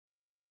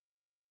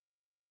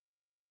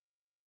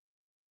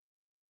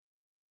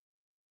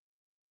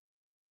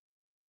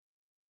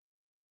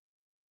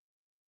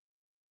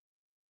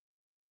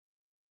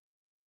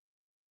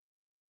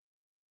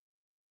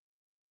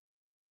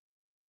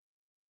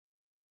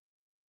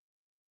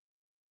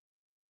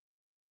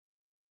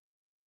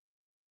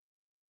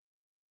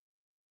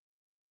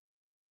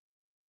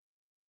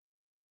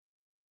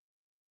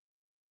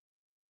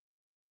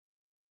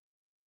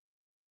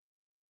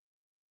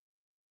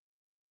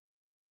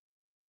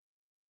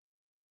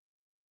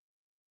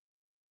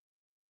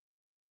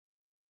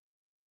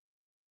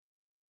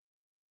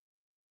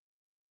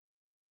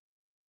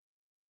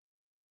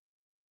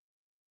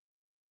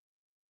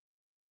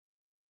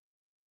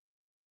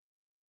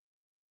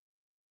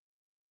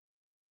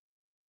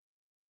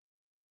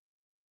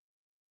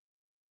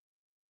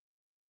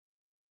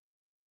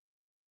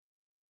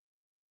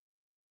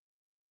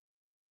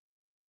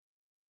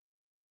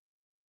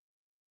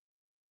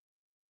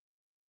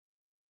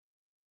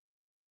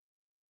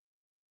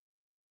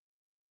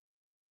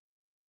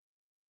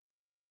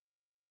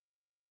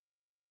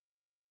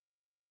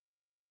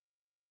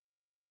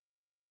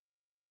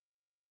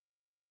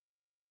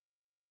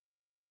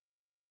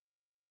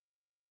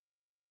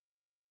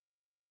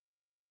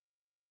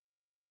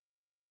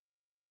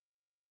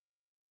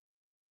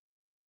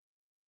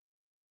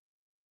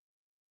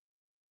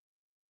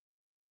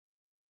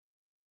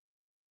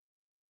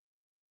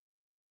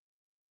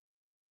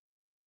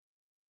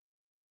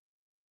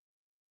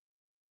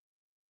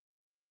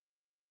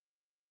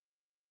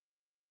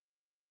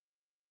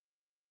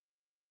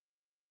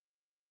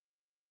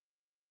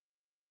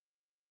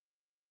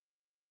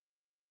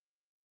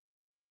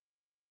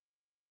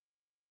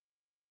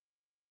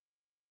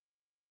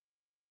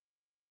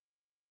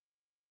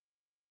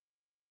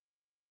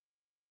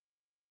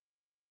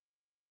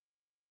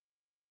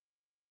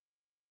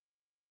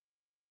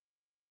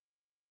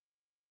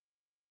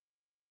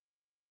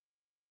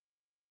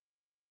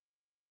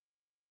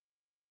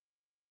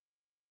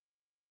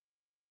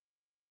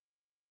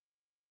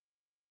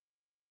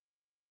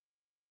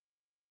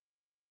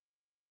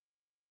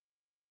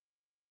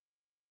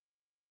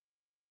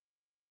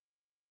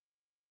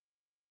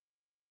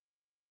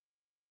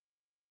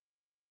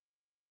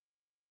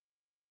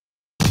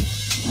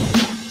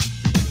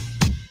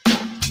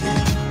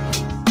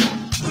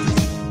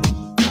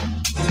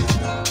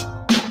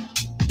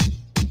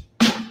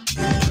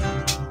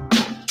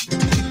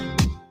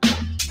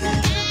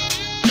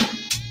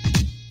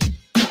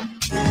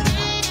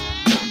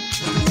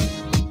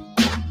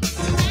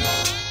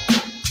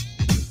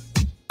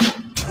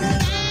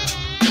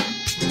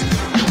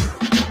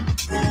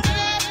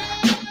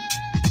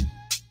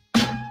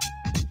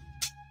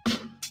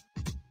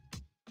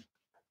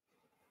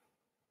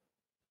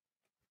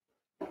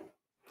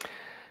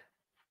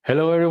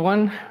Hello,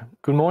 everyone.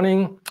 Good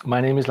morning.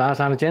 My name is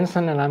Lars-Arne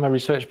Jensen, and I'm a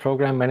research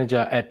program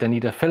manager at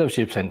Danita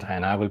Fellowship Center,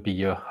 and I will be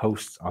your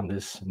host on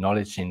this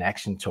Knowledge in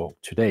Action talk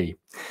today.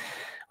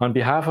 On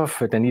behalf of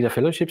Danita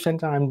Fellowship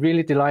Center, I'm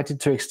really delighted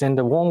to extend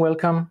a warm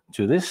welcome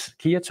to this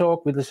KIA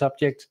talk with the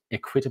subject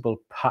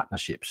Equitable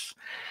Partnerships.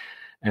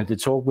 And the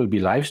talk will be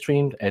live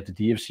streamed at the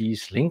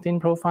DFC's LinkedIn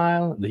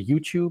profile, the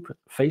YouTube,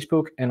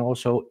 Facebook, and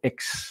also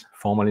X,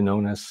 formerly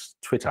known as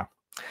Twitter.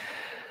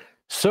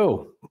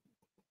 So,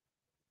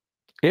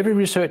 every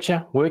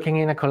researcher working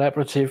in a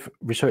collaborative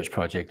research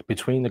project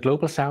between the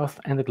Global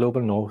South and the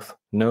Global North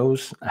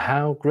knows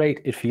how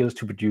great it feels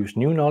to produce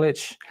new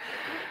knowledge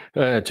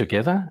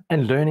together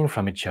and learning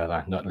from each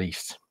other, not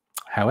least.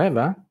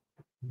 However,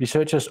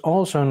 researchers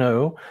also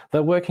know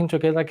that working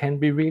together can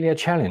be really a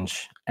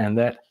challenge and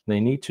that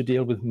they need to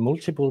deal with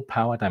multiple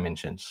power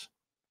dimensions.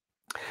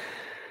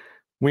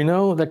 We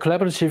know that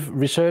collaborative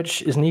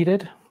research is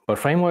needed, but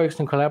frameworks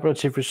in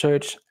collaborative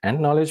research and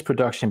knowledge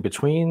production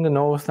between the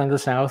North and the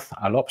South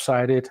are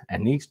lopsided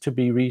and need to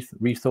be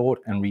rethought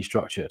and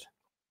restructured.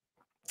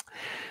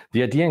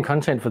 The idea and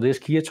content for this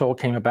KIA talk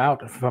came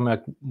about from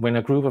when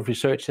a group of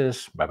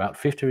researchers, about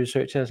 50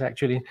 researchers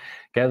actually,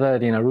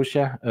 gathered in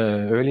Arusha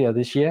earlier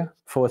this year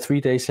for a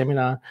 3-day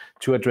seminar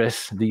to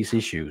address these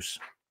issues.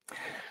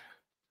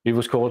 It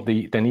was called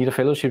the Danita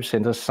Fellowship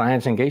Center's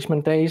Science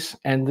Engagement Days,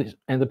 and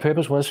the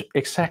purpose was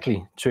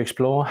exactly to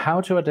explore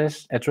how to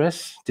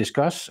address,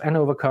 discuss, and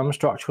overcome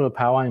structural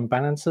power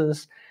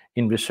imbalances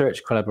in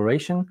research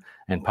collaboration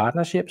and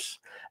partnerships,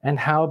 and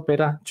how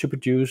better to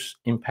produce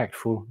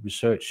impactful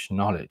research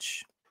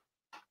knowledge.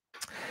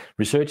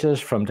 Researchers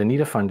from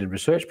Danita-funded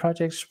research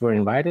projects were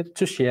invited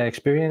to share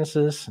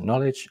experiences,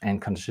 knowledge,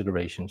 and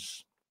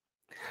considerations.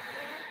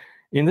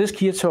 In this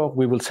KIA talk,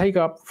 we will take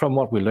up from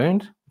what we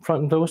learned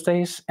from those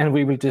days, and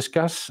we will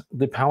discuss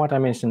the power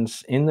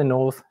dimensions in the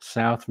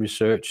North-South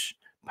research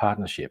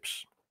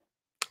partnerships.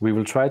 We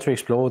will try to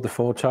explore the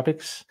 4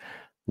 topics.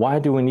 Why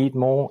do we need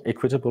more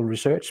equitable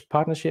research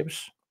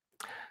partnerships?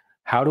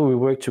 How do we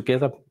work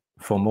together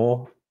for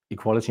more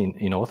equality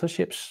in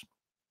authorships?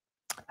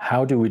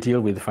 How do we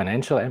deal with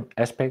financial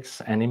aspects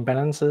and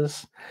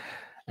imbalances?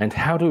 And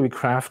how do we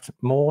craft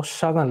more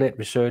Southern-led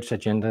research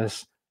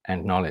agendas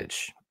and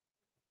knowledge?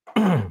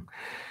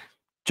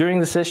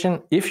 During the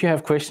session, if you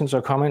have questions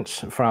or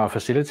comments for our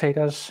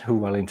facilitators,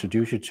 who I'll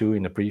introduce you to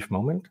in a brief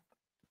moment,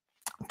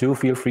 do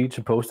feel free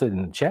to post it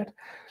in the chat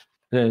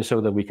so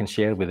that we can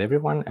share it with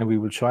everyone, and we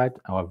will try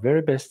our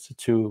very best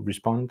to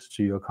respond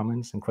to your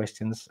comments and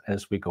questions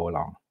as we go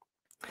along.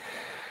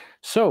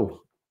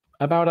 So,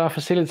 about our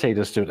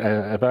facilitators,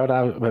 about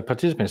our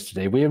participants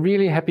today, we are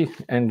really happy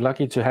and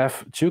lucky to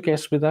have 2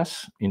 guests with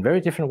us in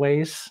very different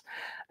ways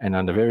and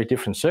under very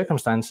different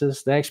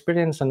circumstances. Their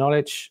experience and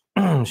knowledge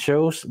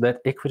shows that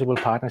equitable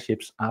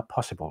partnerships are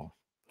possible.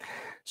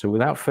 So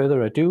without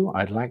further ado,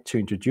 I'd like to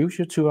introduce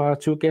you to our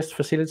 2 guest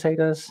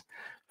facilitators.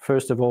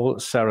 First of all,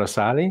 Sarah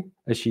Ssali,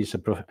 she's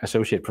an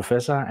associate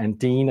professor and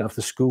dean of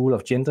the School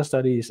of Gender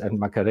Studies at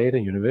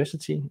Makerere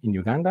University in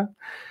Uganda.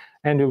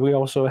 And we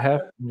also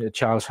have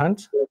Charles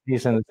Hunt.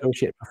 He's an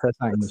associate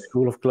professor in the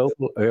School of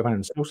Global, Urban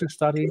and Social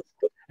Studies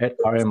at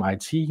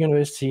RMIT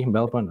University,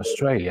 Melbourne,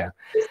 Australia.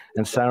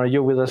 And Sarah,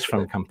 you're with us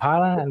from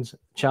Kampala, and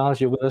Charles,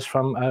 you're with us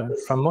from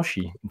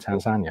Moshi in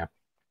Tanzania.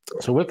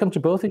 So welcome to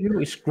both of you.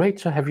 It's great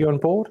to have you on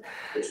board.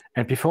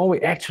 And before we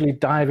actually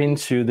dive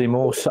into the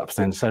more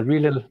substance, I'd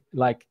really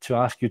like to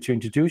ask you to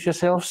introduce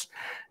yourselves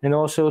and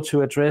also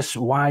to address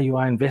why you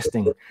are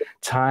investing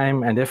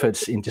time and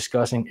efforts in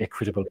discussing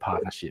equitable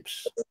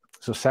partnerships.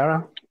 So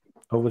Sarah,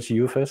 over to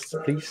you first,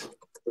 please.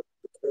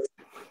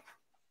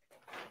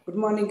 Good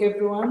morning,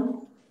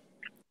 everyone.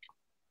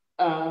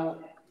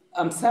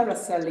 I'm Sarah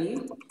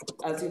Ssali.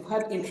 As you've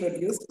heard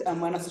introduced,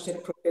 I'm an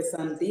associate professor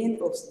and dean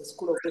of the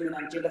School of Women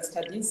and Gender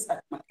Studies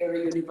at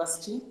Makerere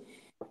University.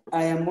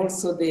 I am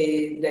also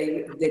the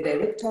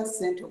director,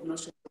 Center of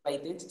Notions of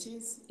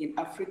Identities in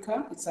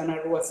Africa. It's an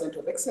Arua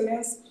Center of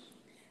Excellence.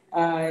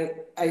 I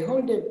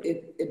hold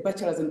a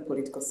bachelor's in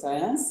political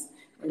science,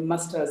 a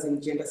master's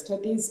in gender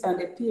studies,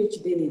 and a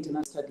PhD in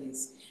international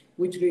studies,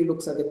 which really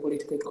looks at the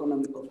political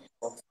economy of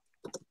health.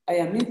 I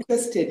am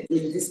interested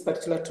in this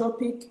particular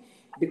topic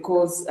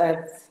because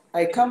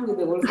I come with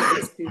a wealth of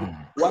experience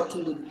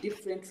working with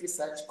different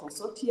research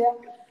consortia,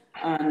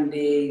 and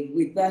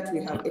with that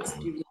we have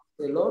experienced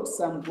a lot,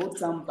 some good,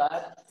 some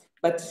bad,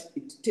 but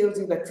it tells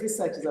you that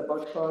research is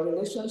about power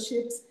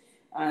relationships,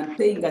 and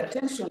paying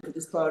attention to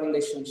these power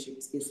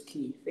relationships is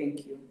key.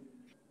 Thank you.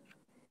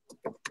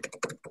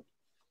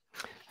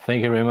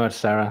 Thank you very much,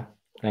 Sarah.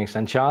 Thanks.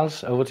 And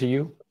Charles, over to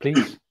you,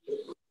 please.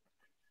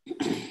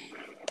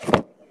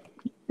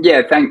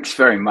 Yeah, thanks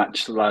very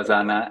much,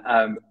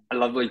 Lars-Arne.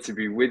 Lovely to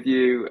be with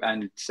you,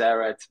 and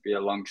Sarah, to be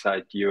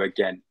alongside you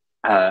again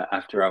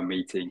after our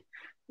meeting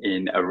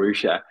in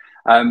Arusha.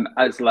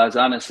 As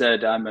Lars-Arne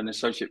said, I'm an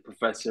associate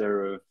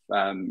professor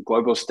of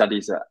global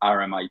studies at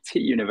RMIT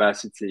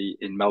University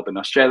in Melbourne,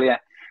 Australia,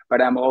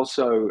 but I'm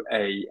also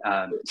a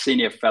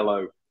senior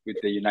fellow with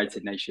the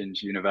United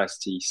Nations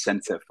University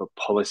Center for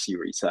Policy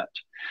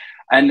Research.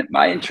 And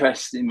my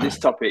interest in this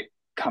topic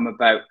come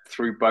about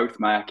through both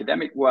my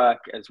academic work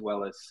as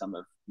well as some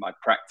of my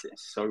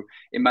practice. So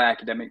in my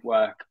academic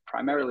work,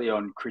 primarily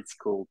on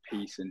critical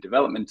peace and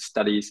development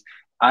studies,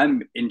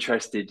 I'm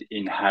interested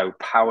in how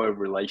power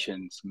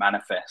relations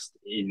manifest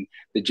in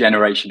the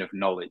generation of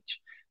knowledge,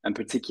 and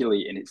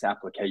particularly in its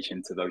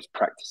application to those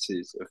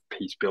practices of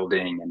peace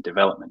building and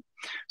development.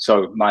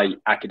 So my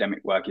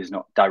academic work is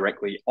not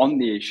directly on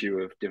the issue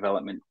of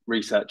development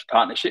research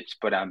partnerships,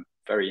 but I'm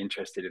very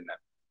interested in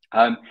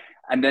them.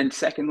 And then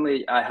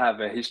secondly, I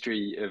have a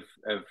history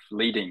of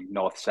leading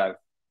North-South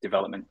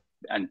development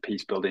and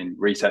peace building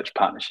research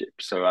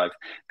partnerships. So I've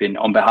been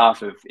on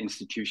behalf of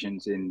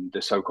institutions in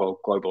the so-called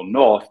global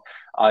North.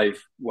 I've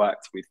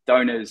worked with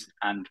donors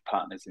and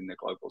partners in the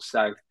global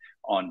South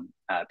on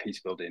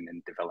peace building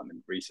and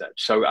development research.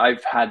 So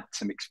I've had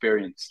some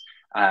experience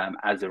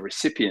as a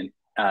recipient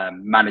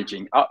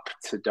managing up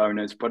to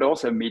donors, but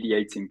also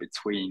mediating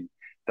between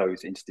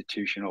those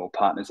institutional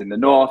partners in the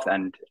North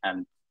and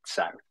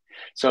South.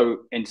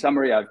 So in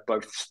summary, I've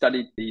both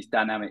studied these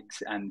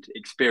dynamics and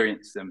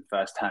experienced them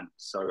firsthand.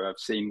 So I've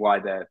seen why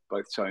they're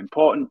both so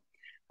important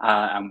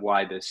and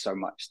why there's so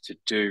much to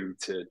do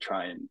to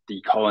try and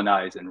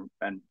decolonize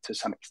and to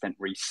some extent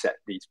reset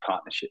these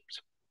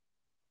partnerships.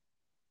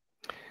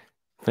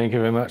 Thank you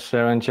very much,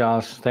 Sarah and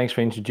Charles. Thanks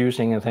for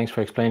introducing and thanks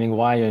for explaining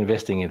why you're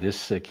investing in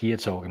this CLEAR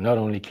talk, not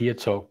only CLEAR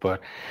talk,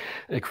 but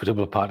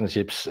equitable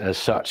partnerships as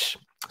such.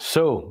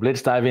 So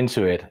let's dive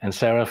into it. And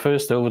Sarah,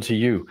 first over to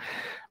you.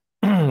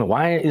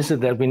 Why is it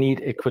that we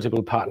need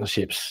equitable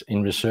partnerships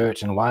in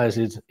research, and why is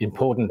it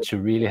important to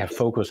really have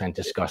focus and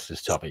discuss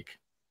this topic?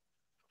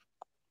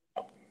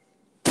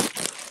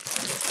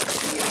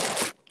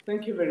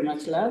 Thank you very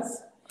much,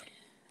 Lars.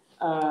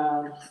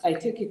 I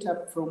take it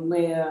up from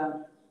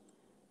where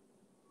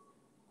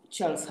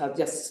Charles has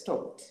just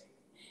stopped.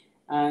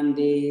 And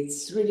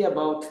it's really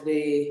about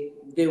the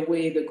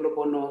way the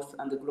global North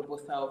and the global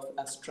South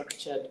are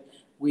structured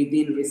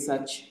within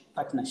research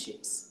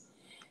partnerships.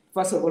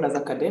 First of all, as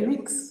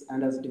academics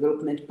and as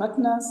development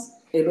partners,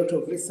 a lot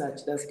of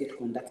research does get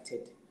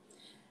conducted.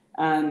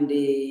 And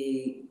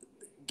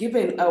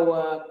given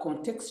our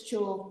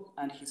contextual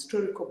and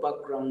historical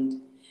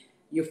background,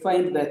 you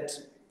find that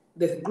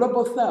the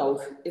global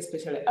South,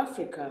 especially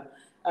Africa,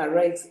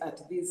 arrives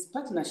at these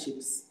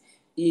partnerships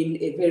in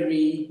a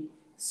very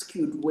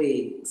skewed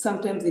way,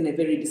 sometimes in a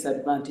very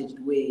disadvantaged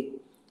way.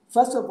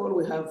 First of all,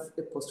 we have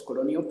a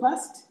post-colonial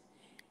past,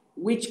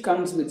 which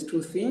comes with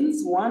two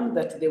things. One,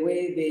 that the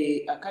way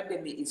the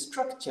academy is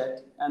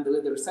structured and the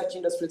way the research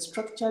industry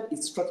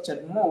is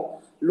structured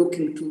more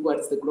looking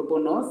towards the global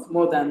North,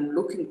 more than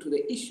looking to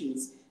the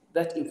issues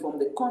that inform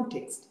the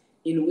context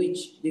in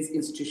which these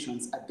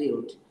institutions are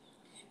built.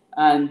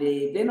 And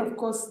then, of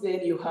course,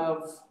 then you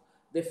have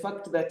the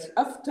fact that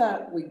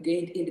after we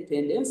gained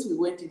independence, we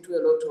went into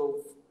a lot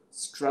of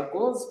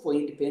struggles for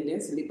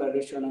independence,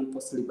 liberation, and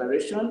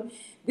post-liberation.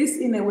 This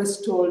in a way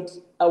stalled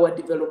our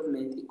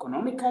development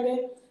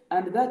economically,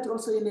 and that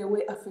also in a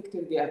way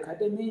affected the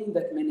academy, in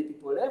that many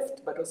people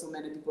left, but also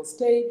many people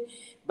stayed.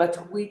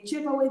 But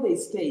whichever way they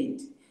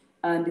stayed,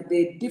 and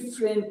the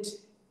different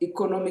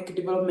economic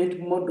development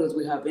models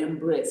we have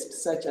embraced,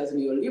 such as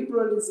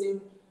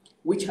neoliberalism,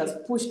 which has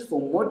pushed for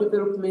more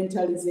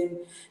developmentalism,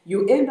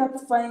 you end up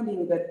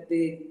finding that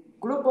the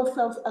Global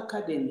South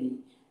Academy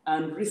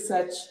and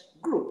research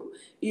group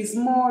is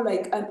more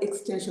like an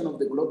extension of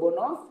the global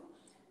North,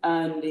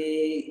 and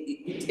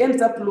it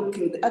ends up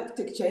looking, the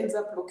architecture ends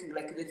up looking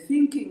like the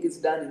thinking is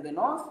done in the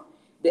North,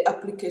 the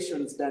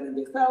application is done in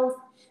the South.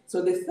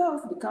 So the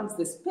South becomes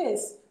the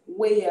space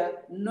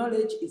where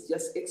knowledge is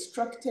just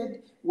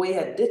extracted,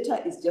 where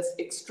data is just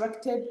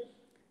extracted,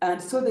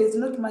 and so there's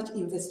not much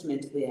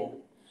investment there.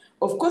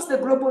 Of course, the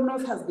global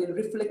North has been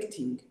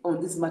reflecting on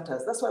these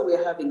matters. That's why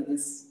we're having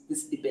this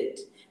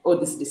debate or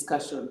this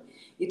discussion.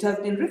 It has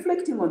been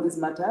reflecting on these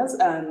matters,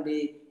 and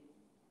the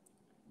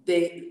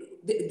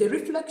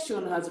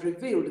reflection has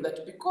revealed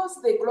that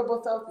because the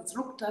global South is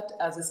looked at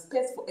as a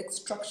space for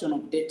extraction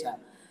of data,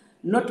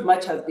 not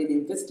much has been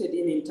invested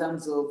in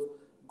terms of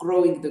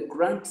growing the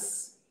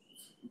grants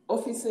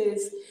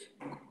offices,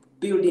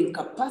 building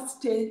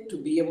capacity to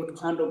be able to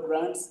handle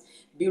grants,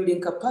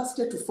 building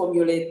capacity to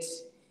formulate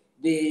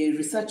the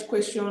research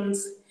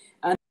questions,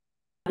 and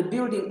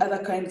building other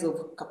kinds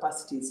of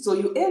capacities. So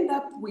you end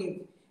up with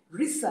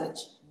research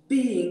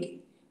being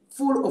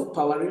full of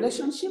power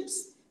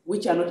relationships,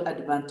 which are not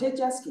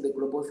advantageous to the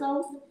global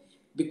South,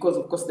 because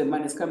of course the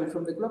money is coming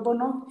from the global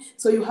North.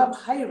 So you have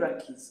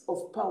hierarchies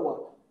of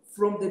power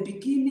from the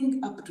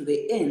beginning up to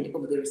the end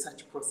of the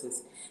research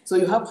process. So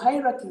you have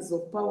hierarchies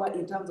of power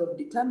in terms of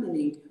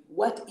determining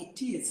what it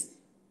is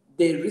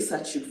the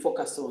research should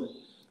focus on.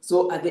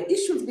 So are the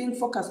issues being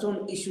focused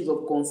on issues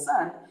of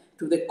concern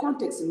to the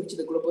context in which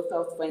the global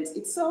South finds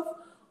itself,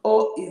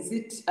 or is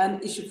it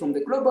an issue from the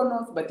global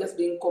North but just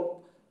being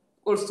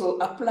also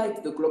applied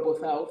to the global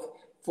South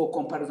for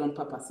comparison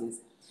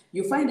purposes?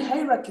 You find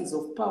hierarchies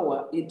of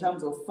power in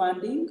terms of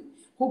funding,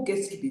 who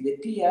gets to be the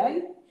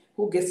PI,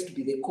 who gets to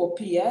be the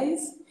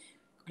co-PIs.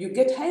 You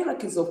get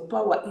hierarchies of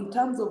power in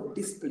terms of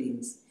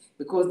disciplines,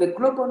 because the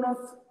global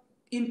north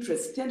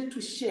interests tend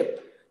to shape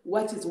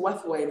what is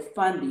worthwhile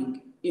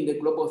funding in the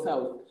global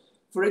south.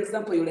 For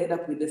example, you'll end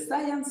up with the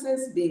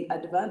sciences being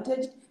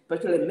advantaged,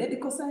 particularly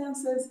medical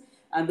sciences,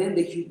 and then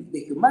the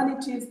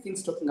humanities,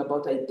 things talking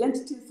about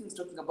identities, things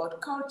talking about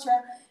culture,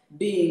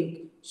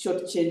 being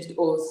shortchanged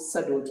or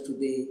saddled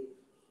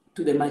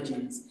to the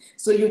margins.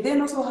 So you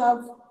then also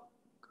have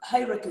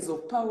hierarchies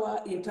of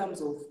power in terms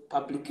of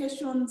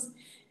publications,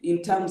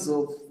 in terms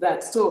of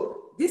that. So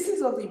this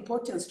is of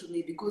importance to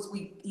me because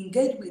we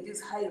engage with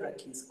these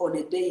hierarchies on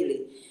a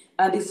daily.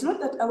 And it's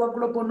not that our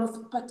global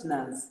north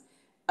partners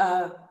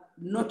are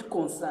not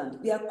concerned.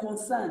 They are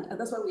concerned, and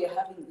that's why we are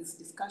having this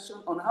discussion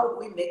on how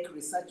we make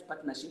research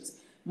partnerships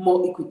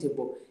more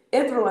equitable.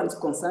 Everyone's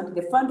concerned,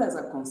 the funders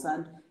are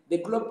concerned, the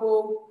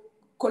global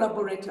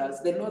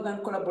collaborators, the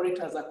northern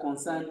collaborators are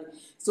concerned.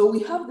 So we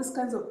have these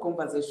kinds of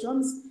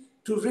conversations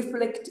to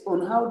reflect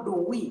on how do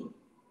we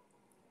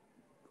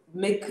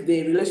make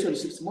the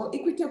relationships more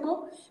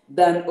equitable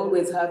than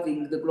always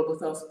having the global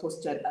south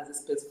postured as a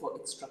space for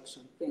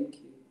extraction. Thank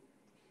you.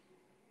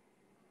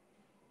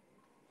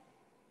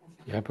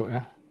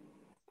 Yeah.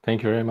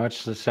 Thank you very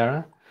much,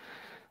 Sarah.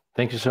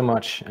 Thank you so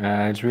much.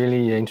 It's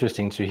really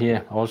interesting to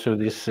hear also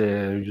this,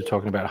 you're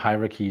talking about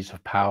hierarchies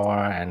of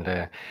power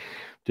and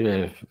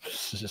the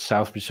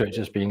South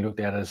researchers being looked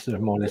at as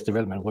more or less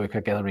development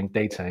worker gathering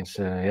data. It's,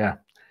 yeah,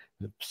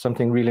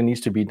 something really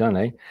needs to be done,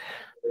 eh?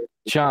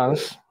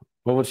 Charles,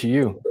 over to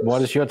you.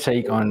 What is your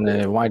take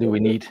on why do we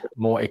need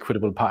more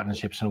equitable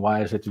partnerships and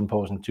why is it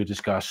important to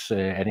discuss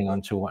adding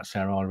on to what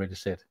Sarah already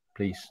said,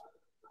 please?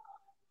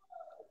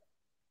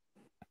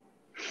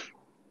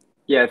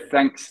 Yeah,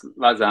 thanks,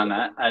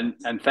 Lazana,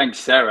 and thanks,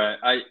 Sarah.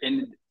 I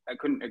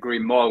couldn't agree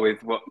more with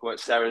what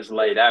Sarah's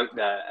laid out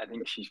there. I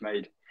think she's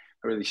made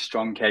a really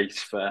strong case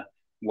for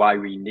why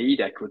we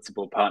need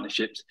equitable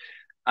partnerships.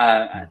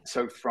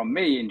 So from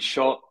me, in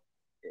short,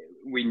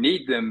 we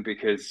need them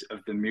because of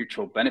the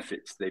mutual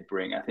benefits they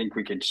bring. I think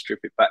we can strip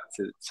it back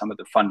to some of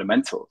the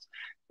fundamentals.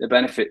 The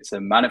benefits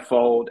are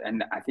manifold,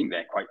 and I think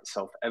they're quite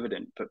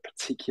self-evident, but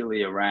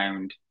particularly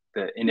around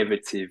the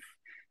innovative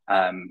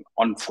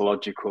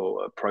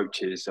ontological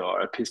approaches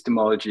or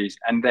epistemologies,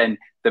 and then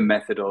the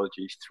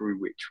methodologies through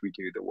which we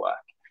do the work.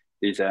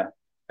 These are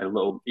a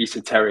little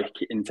esoteric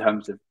in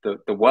terms of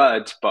the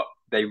words, but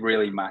they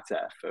really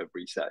matter for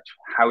research.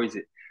 How is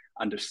it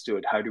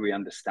understood? How do we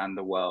understand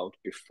the world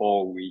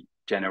before we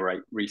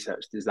generate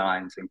research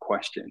designs and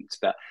questions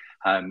that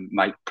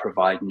might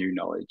provide new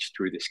knowledge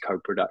through this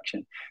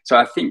co-production? So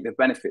I think the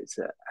benefits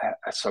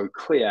are so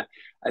clear.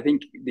 I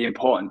think the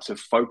importance of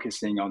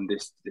focusing on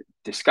this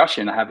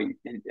discussion, having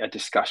a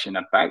discussion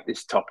about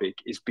this topic,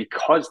 is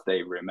because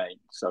they remain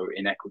so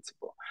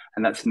inequitable.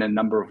 And that's in a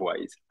number of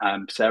ways.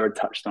 Sarah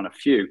touched on a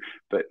few,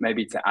 but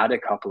maybe to add a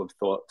couple of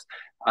thoughts.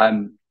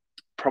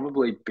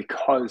 Primarily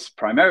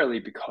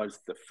because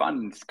the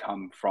funds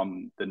come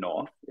from the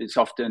North. It's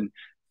often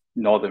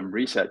Northern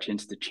research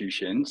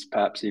institutions,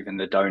 perhaps even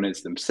the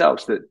donors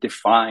themselves, that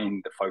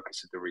define the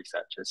focus of the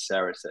research, as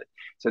Sarah said.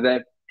 So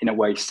they're, in a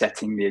way,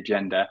 setting the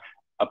agenda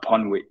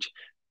upon which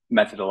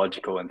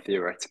methodological and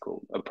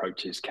theoretical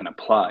approaches can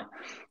apply.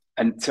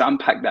 And to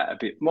unpack that a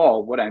bit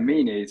more, what I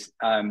mean is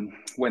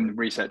when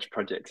research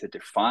projects are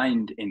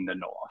defined in the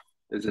North,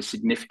 there's a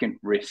significant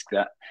risk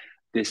that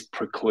this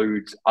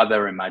precludes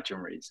other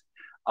imaginaries,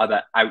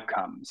 other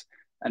outcomes.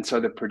 And so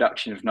the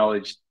production of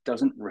knowledge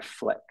doesn't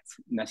reflect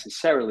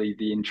necessarily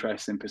the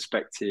interests and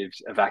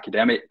perspectives of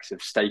academics, of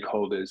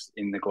stakeholders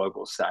in the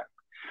global South.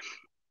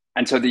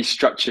 And so these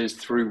structures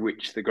through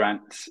which the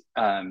grants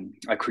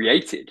are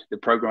created, the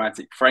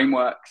programmatic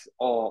frameworks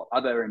or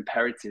other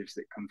imperatives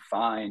that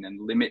confine and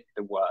limit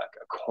the work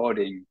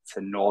according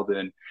to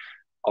Northern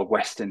or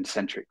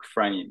Western-centric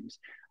frames,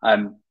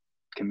 can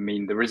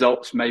mean the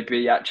results may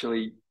be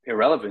actually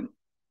irrelevant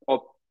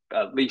or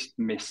at least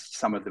miss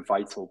some of the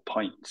vital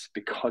points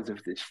because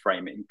of this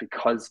framing,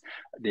 because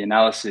the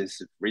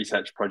analysis of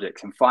research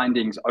projects and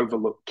findings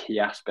overlook key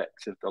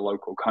aspects of the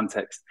local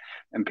context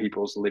and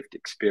people's lived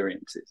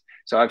experiences.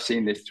 So I've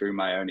seen this through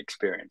my own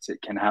experience.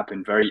 It can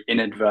happen very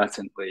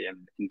inadvertently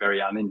and in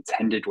very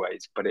unintended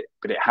ways, but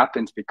it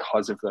happens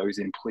because of those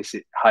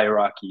implicit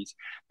hierarchies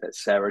that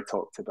Sarah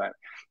talked about.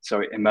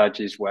 So it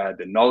emerges where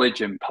the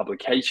knowledge and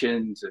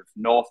publications of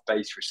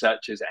North-based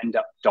researchers end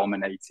up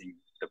dominating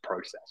the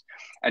process.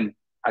 And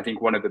I think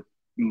one of the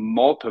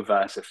more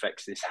perverse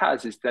effects this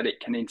has is that it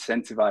can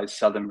incentivize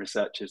Southern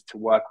researchers to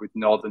work with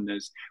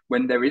Northerners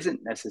when there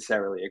isn't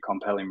necessarily a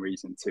compelling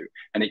reason to,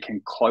 and it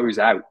can close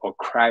out or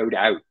crowd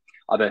out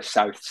other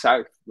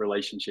South-South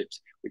relationships,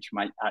 which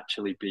might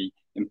actually be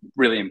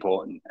really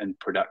important and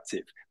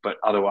productive, but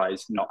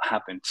otherwise not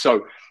happen.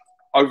 So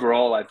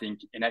overall, I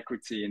think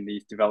inequity in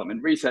these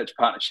development research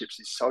partnerships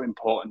is so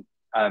important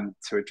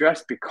to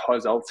address,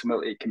 because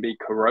ultimately it can be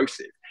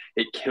corrosive.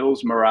 It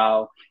kills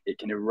morale, it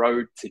can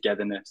erode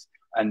togetherness.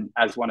 And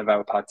as one of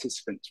our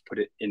participants put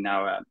it in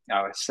our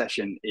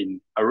session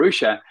in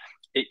Arusha,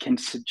 it can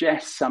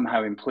suggest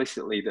somehow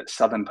implicitly that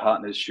Southern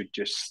partners should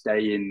just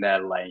stay in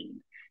their lane.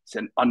 It's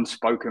an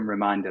unspoken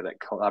reminder that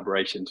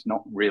collaboration is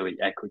not really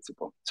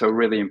equitable. So a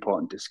really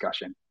important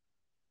discussion.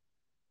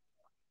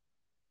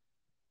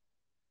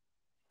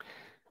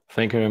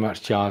 Thank you very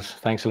much, Charles.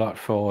 Thanks a lot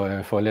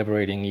for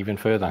elaborating even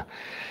further.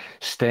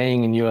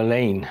 Staying in your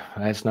lane,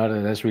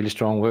 that's really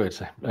strong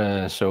words.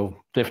 So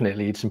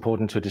definitely it's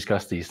important to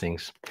discuss these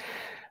things.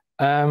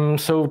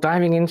 So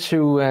diving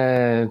into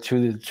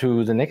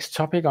to the next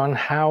topic on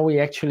how we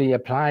actually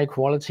apply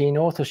equality in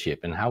authorship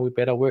and how we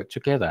better work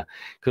together.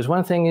 Because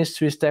one thing is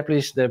to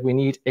establish that we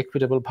need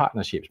equitable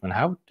partnerships, but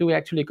how do we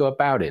actually go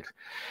about it?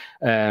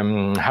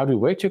 How do we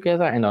work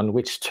together and on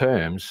which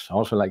terms?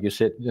 Also, like you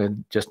said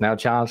just now,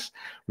 Charles,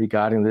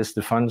 regarding this,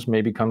 the funds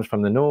maybe comes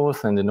from the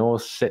North and the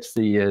North sets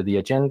the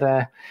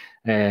agenda,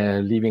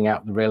 leaving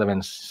out the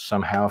relevance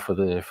somehow for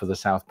the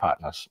South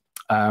partners.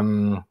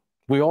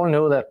 We all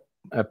know that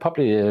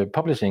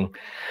publishing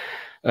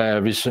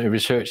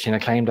research in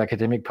acclaimed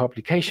academic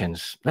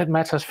publications, that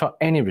matters for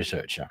any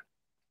researcher.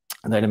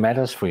 That it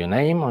matters for your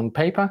name on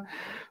paper,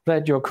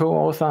 that your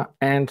co-author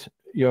and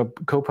your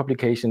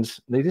co-publications,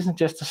 it isn't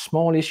just a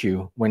small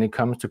issue when it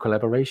comes to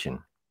collaboration.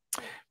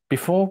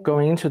 Before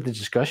going into the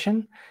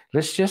discussion,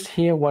 let's just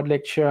hear what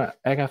lecturer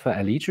Agatha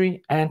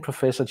Alitri and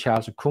Professor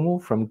Charles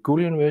Hunt from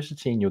Uganda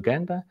University in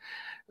Uganda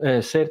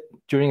said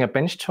during a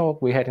bench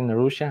talk we had in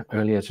Arusha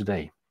earlier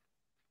today.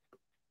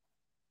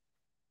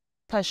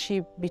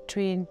 Partnership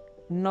between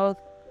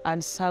North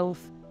and South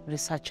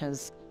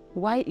researchers.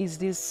 Why is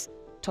this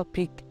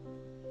topic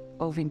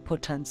of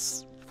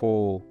importance?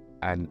 For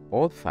an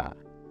author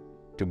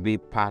to be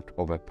part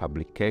of a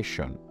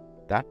publication,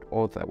 that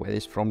author, whether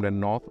it's from the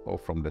North or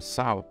from the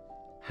South,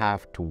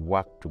 have to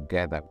work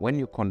together. When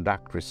you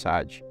conduct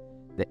research,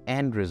 the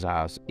end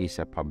result is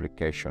a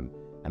publication,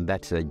 and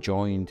that's a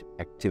joint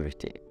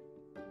activity.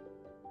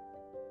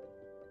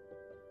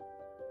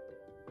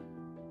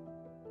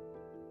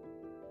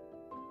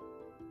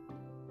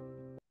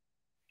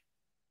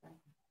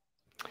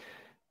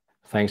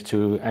 Thanks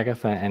to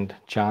Agatha and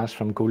Charles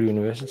from Uganda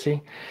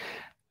University.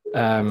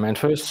 And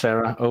first,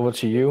 Sarah, over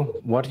to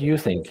you. What do you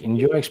think, in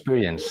your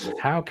experience,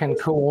 how can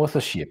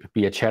co-authorship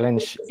be a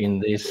challenge in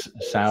this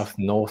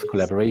South-North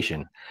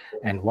collaboration?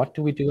 And what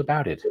do we do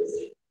about it?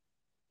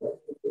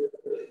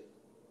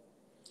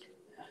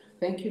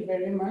 Thank you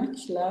very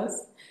much,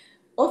 Lars.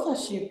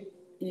 Authorship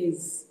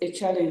is a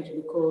challenge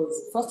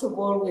because, first of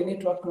all, we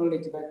need to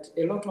acknowledge that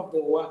a lot of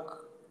the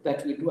work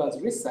that we do as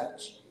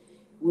research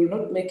will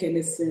not make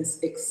any sense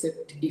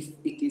except if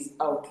it is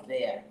out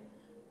there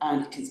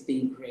and it is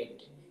being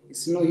read.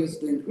 It's no use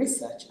doing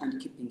research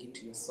and keeping it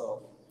to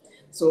yourself.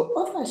 So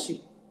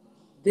authorship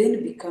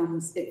then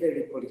becomes a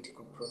very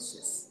political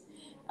process.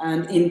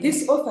 And in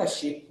this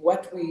authorship,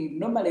 what we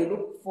normally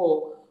look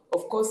for,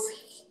 of course,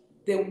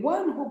 the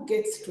one who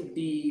gets to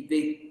be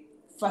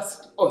the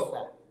first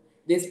author,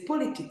 there's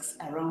politics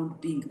around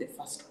being the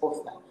first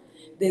author.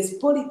 There's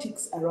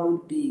politics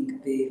around being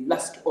the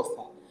last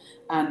author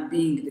and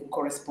being the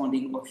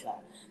corresponding author.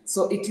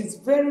 So it is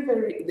very,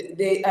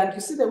 very, and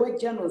you see the way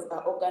journals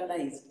are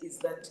organized is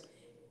that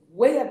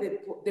where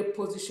the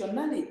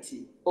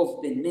positionality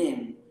of the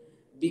name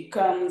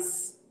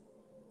becomes,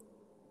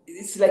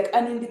 it's like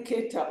an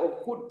indicator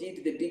of who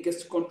did the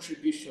biggest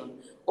contribution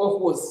or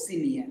who was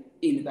senior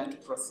in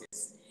that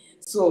process.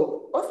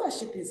 So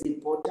authorship is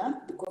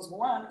important because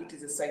one, it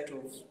is a site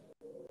of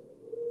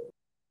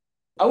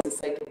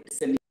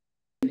dissemination,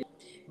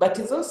 but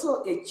it's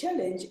also a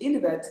challenge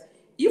in that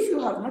if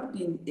you have not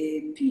been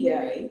a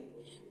PI,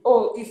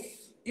 or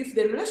if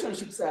the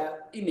relationships are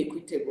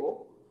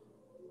inequitable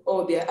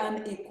or they are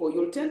unequal,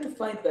 you'll tend to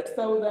find that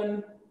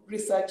 1,000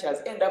 researchers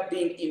end up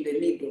being in the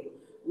middle,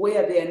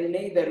 where they are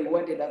neither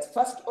rewarded as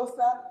first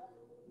author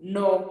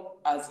nor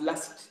as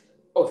last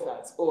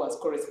authors or as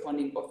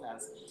corresponding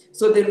authors.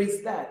 So there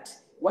is that.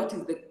 What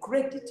is the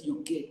credit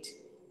you get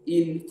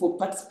for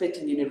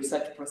participating in a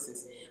research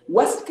process?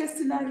 Worst case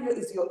scenario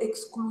is you're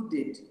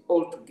excluded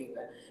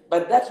altogether,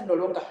 but that no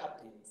longer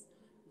happens.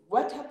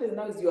 What happens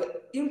now is you're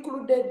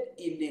included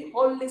in the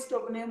whole list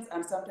of names,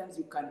 and sometimes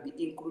you can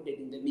be included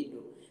in the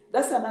middle.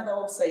 That's another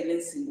way of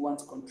silencing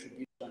one's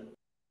contribution.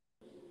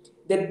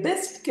 The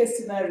best case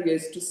scenario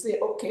is to say,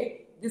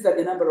 okay, these are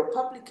the number of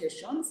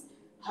publications.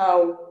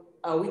 How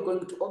are we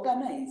going to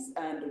organize?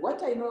 And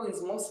what I know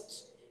is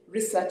most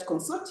research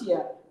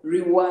consortia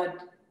reward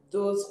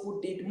those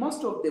who did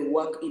most of the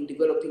work in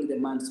developing the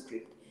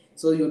manuscript.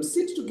 So you'd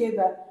sit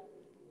together,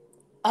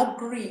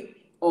 agree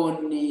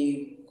on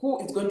who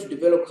is going to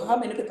develop, how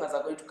many papers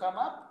are going to come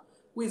up,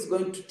 who is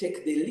going to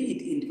take the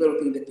lead in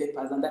developing the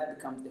papers, and that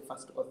becomes the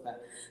first author.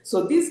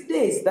 So these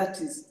days,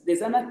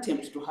 there's an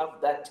attempt to have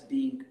that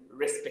being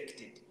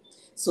respected.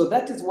 So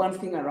that is one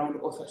thing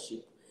around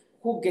authorship.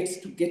 Who gets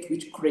to get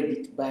which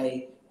credit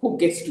by, who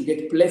gets to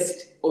get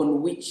placed on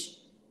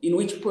in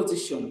which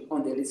position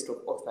on the list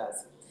of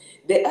authors.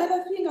 The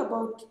other thing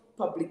about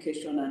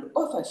publication and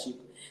authorship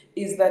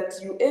is that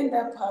you end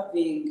up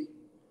having,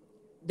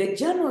 the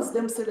journals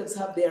themselves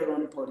have their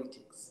own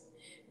politics.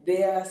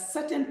 there are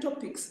certain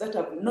topics that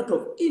are not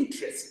of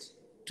interest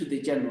to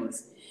the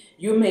journals.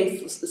 You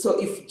may, so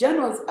if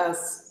journals are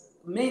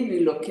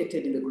mainly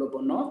located in the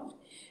global north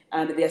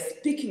and they are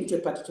speaking to a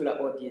particular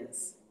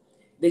audience,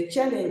 the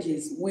challenge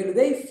is, will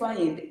they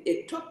find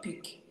a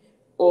topic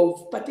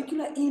of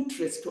particular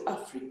interest to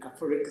Africa,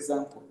 for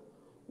example,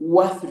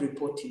 worth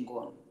reporting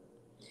on?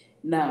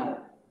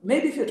 Now,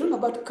 maybe if you're talking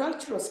about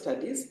cultural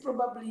studies,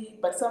 probably,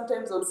 but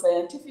sometimes on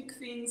scientific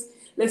things,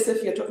 let's say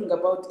if you're talking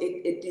about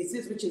a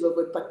disease which is of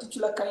a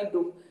particular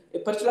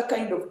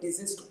kind of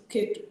disease to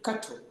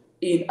cattle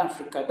in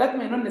Africa, that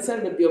may not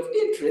necessarily be of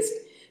interest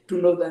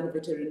to northern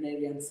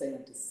veterinarian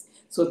scientists.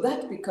 So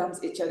that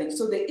becomes a challenge.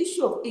 So the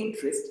issue of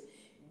interest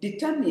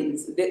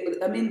determines,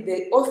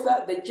 the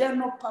author, the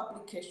journal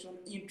publication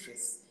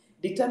interests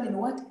determine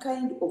what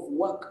kind of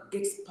work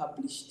gets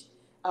published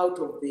out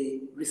of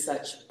the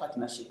research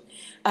partnership.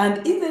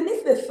 And even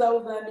if the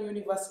southern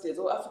universities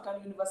or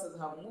African universities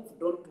have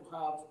moved on to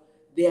have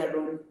their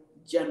own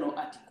journal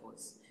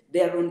articles,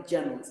 their own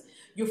journals,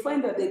 you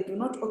find that they do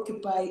not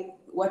occupy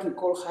what we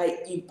call high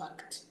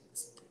impact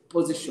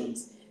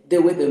positions the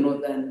way the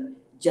northern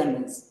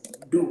journals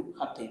do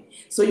happen.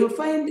 So you'll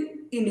find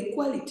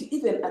inequality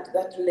even at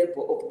that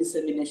level of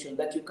dissemination,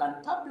 that you can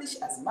publish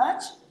as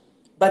much,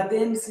 but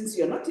then since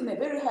you're not in a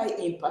very high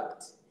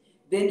impact,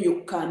 then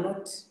you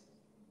cannot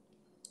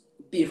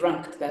be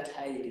ranked that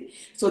highly.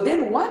 So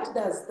then what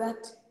does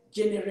that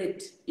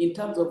generate in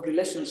terms of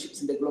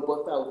relationships in the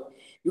global south?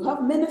 You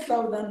have many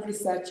southern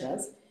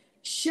researchers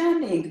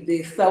shunning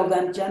the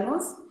southern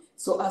journals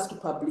so as to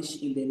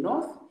publish in the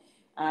north,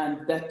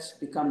 and that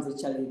becomes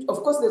a challenge.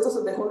 Of course, there's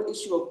also the whole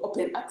issue of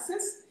open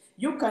access.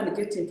 You can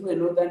get into a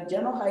northern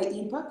journal, high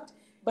impact,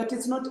 but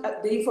it's not,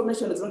 the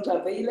information is not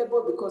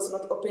available because it's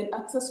not open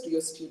access to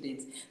your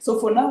students. So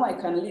for now, I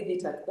can leave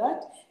it at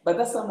that, but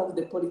that's some of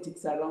the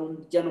politics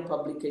around journal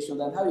publications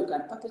and how you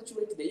can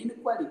perpetuate the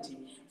inequality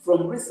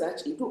from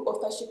research into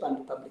authorship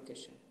and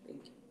publication.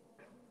 Thank you.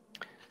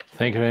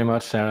 Thank you very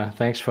much, Sarah.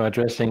 Thanks for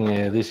addressing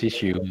this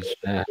issue. It's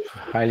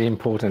highly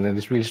important, and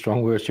it's really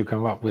strong words you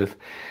come up with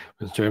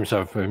in terms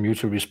of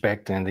mutual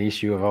respect and the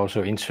issue of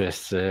also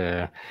interests.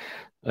 So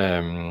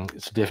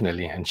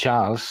definitely. And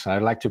Charles,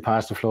 I'd like to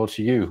pass the floor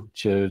to you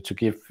to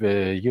give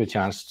you a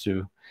chance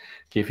to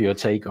give your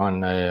take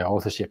on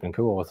authorship and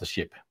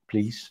co-authorship,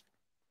 please.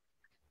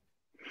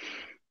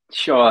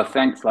 Sure.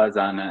 Thanks,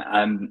 Lazana.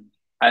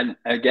 And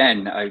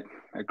again, I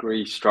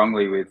agree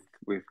strongly with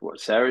what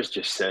Sarah's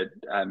just said.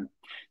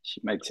 She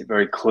makes it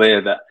very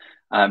clear that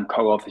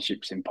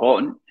co-authorship is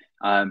important,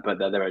 but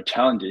that there are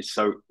challenges.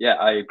 So yeah,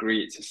 I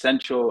agree, it's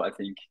essential. I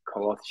think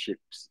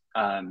co-authorships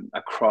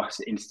across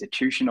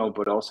institutional,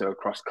 but also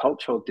across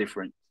cultural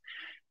difference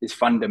is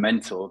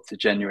fundamental to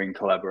genuine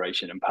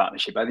collaboration and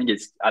partnership. I think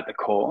it's at the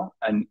core,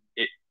 and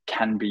it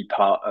can be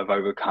part of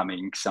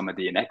overcoming some of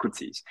the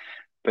inequities.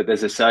 But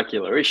there's a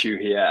circular issue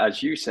here.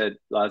 As you said,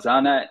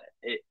 Lazana,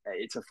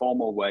 it's a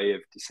formal way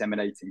of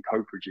disseminating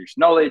co-produced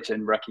knowledge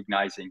and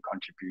recognizing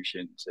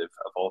contributions of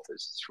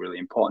authors. It's really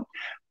important.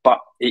 But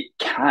it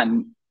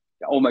can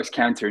almost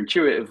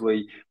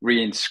counterintuitively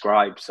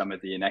reinscribe some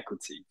of the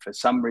inequity. For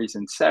some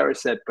reason, Sarah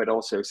said, but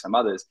also some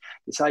others,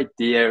 this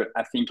idea,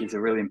 I think, is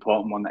a really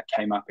important one that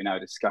came up in our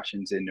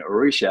discussions in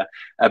Arusha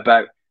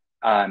about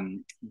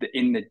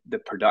the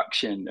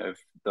production of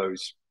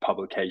those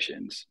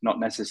publications, not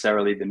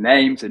necessarily the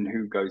names and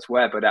who goes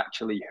where, but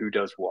actually who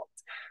does what.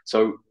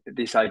 So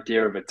this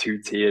idea of a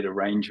two-tiered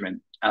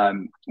arrangement,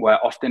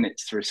 where often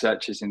it's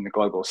researchers in the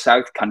global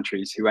south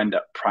countries who end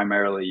up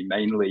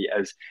mainly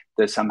as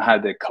somehow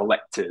the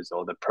collectors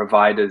or the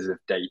providers of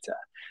data,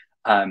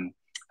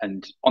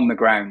 and on the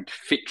ground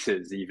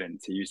fixers, even,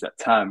 to use that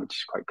term, which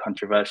is quite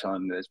controversial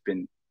and there's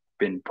been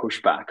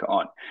pushback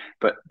on,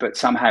 but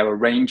somehow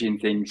arranging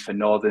things for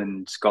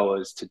northern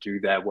scholars to do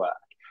their work.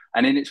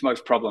 And in its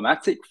most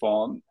problematic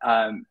form,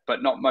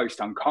 but not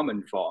most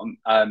uncommon form,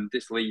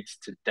 this leads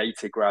to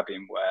data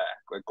grabbing,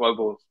 where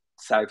global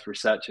South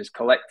researchers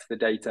collect the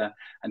data,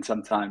 and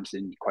sometimes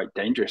in quite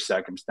dangerous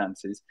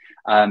circumstances,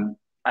 and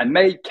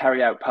may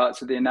carry out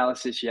parts of the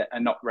analysis yet are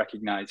not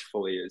recognized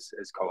fully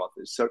as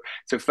co-authors.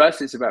 So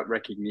first it's about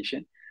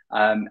recognition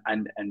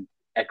and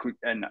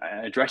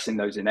addressing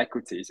those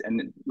inequities.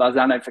 And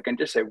Lazana, if I can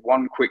just say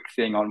one quick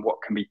thing on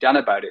what can be done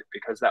about it,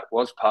 because that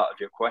was part of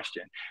your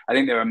question. I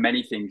think there are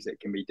many things that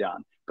can be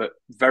done, but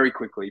very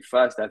quickly,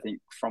 first, I think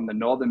from the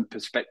northern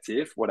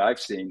perspective, what I've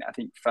seen, I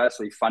think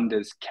firstly,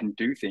 funders can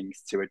do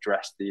things to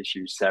address the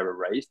issues Sarah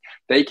raised.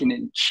 They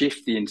can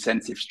shift the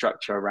incentive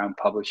structure around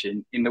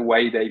publishing in the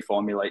way they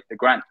formulate the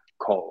grant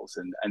calls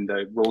and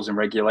the rules and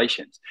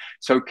regulations.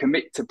 So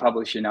commit to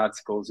publishing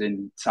articles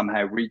in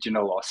somehow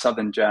regional or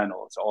southern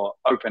journals, or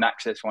open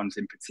access ones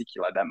in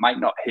particular, that might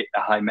not hit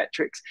the high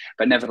metrics,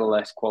 but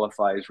nevertheless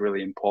qualify as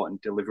really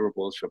important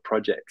deliverables for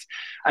projects,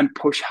 and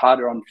push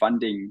harder on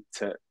funding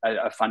to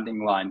a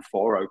funding line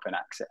for open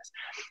access.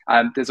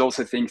 There's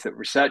also things that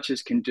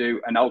researchers can do,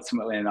 and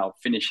ultimately, and I'll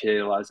finish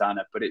here,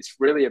 Lazana, but it's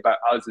really about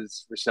us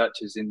as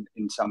researchers in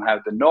somehow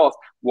the north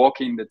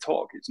walking the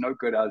talk. It's no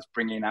good us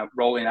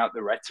rolling out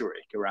the rhetoric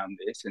rhetoric around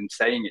this and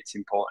saying it's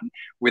important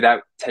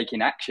without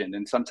taking action.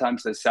 And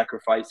sometimes there's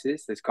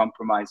sacrifices, there's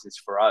compromises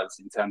for us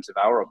in terms of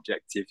our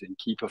objectives and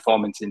key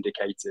performance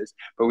indicators,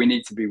 but we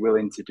need to be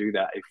willing to do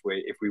that if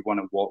we want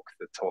to walk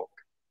the talk.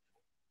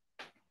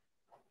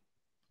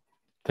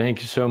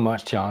 Thank you so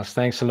much, Charles.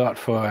 Thanks a lot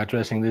for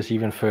addressing this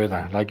even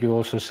further. Like you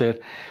also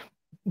said,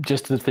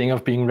 just the thing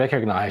of being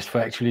recognized for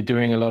actually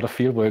doing a lot of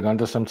field work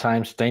under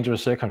sometimes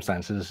dangerous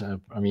circumstances.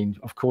 I mean,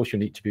 of course, you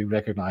need to be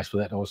recognized for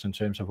that also in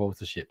terms of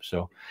authorship.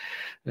 So,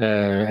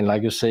 and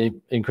like you say,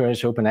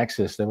 encourage open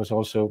access. That was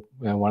also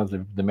one of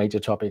the major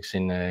topics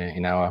in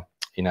our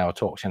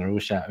talks in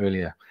Arusha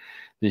earlier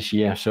this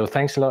year. So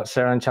thanks a lot,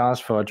 Sarah and Charles,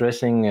 for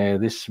addressing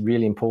this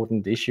really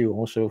important issue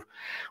also,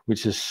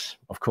 which is,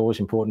 of course,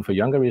 important for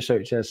younger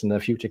researchers and their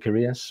future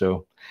careers.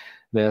 So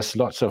there's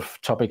lots of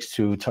topics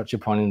to touch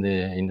upon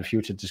in the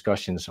future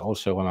discussions,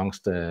 also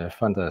amongst the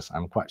funders,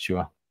 I'm quite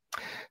sure.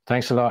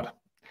 Thanks a lot.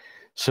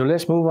 So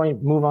let's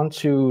move on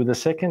to the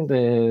second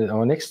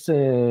or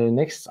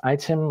next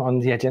item on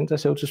the agenda,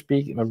 so to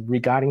speak,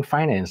 regarding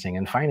financing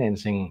and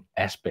financing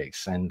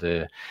aspects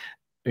and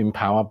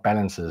empower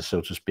balances,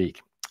 so to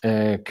speak.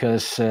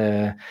 Because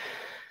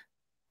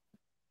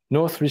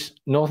North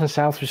and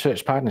South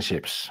research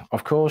partnerships,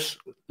 of course,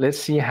 let's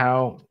see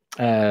how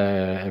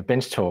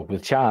bench talk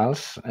with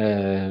Charles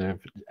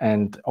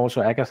and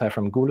also Agatha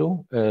from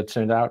Gulu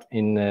turned out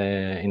in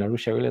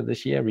Arusha earlier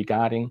this year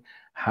regarding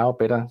how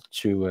better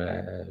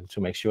to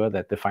make sure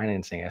that the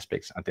financing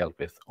aspects are dealt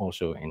with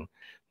also in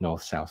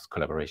North-South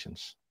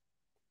collaborations.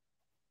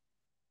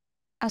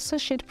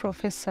 Associate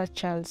Professor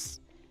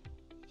Charles,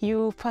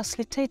 you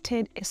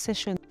facilitated a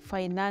session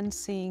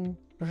financing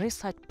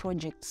research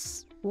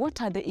projects.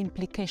 What are the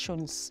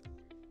implications?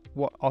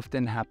 What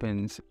often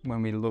happens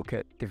when we look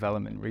at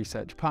development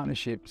research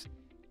partnerships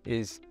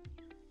is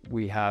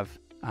we have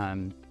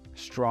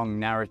strong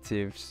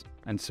narratives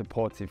and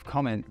supportive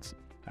comments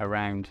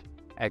around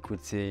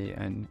equity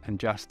and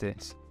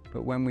justice.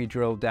 But when we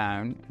drill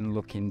down and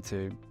look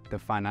into the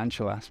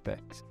financial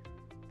aspects,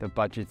 the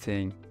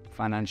budgeting,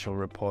 financial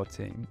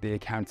reporting, the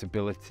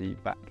accountability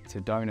back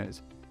to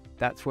donors,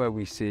 that's where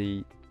we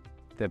see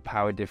the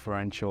power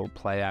differential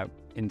play out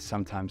in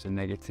sometimes a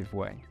negative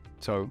way.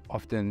 So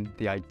often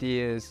the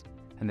ideas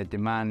and the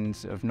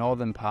demands of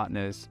northern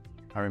partners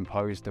are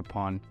imposed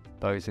upon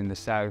those in the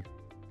south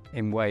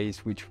in ways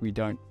which we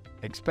don't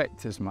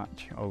expect as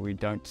much or we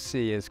don't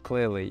see as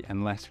clearly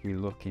unless we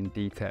look in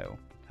detail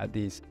at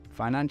these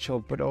financial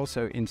but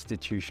also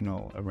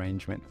institutional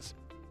arrangements.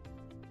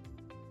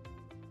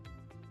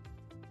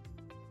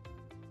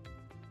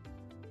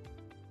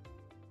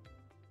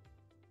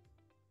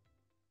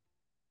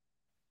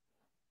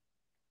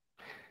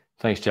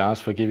 Thanks, Charles,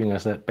 for giving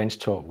us that bench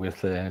talk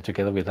with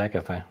together with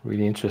Agatha.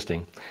 Really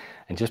interesting.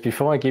 And just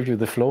before I give you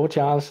the floor,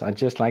 Charles, I'd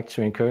just like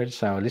to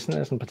encourage our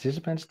listeners and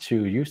participants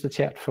to use the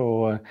chat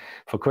for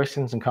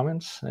questions and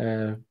comments.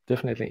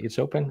 Definitely, it's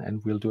open,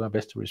 and we'll do our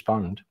best to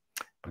respond.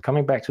 But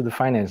coming back to the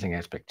financing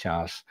aspect,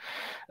 Charles,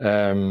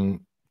 in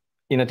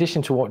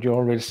addition to what you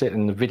already said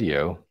in the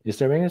video, is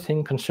there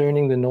anything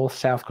concerning the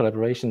North-South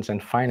collaborations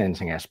and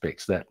financing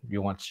aspects that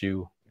you want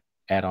to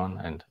add on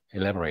and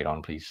elaborate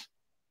on, please?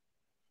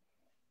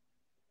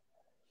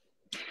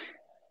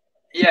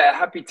 Yeah,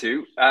 happy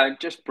to.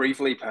 Just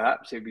briefly,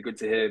 perhaps, it'd be good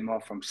to hear more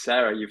from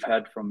Sarah. You've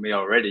heard from me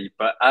already.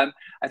 But I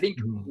think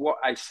what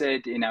I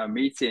said in our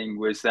meeting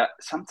was that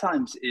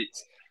sometimes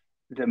it's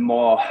the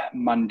more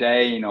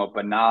mundane or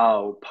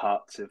banal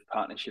parts of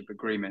partnership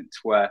agreements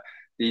where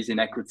these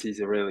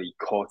inequities are really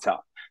caught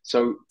up.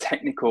 So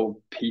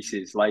technical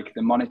pieces like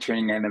the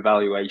monitoring and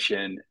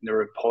evaluation, the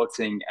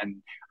reporting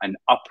and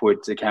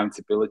upwards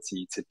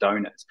accountability to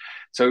donors.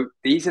 So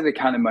these are the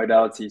kind of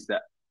modalities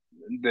that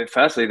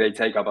firstly, they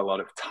take up a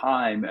lot of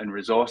time and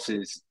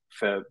resources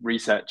for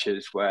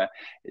researchers, where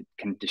it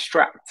can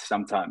distract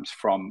sometimes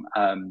from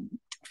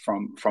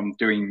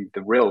doing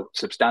the real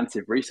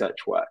substantive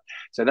research work.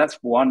 So that's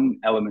one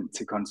element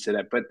to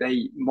consider. But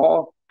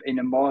in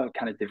a more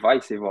kind of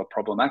divisive or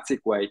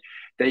problematic way,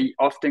 they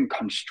often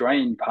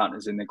constrain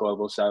partners in the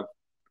Global South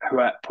who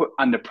are put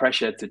under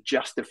pressure to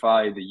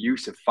justify the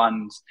use of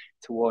funds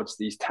towards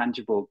these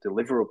tangible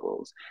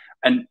deliverables.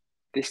 And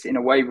this, in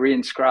a way,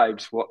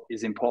 reinscribes what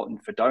is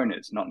important for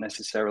donors, not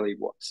necessarily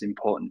what's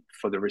important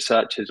for the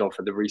researchers or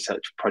for the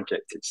research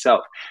project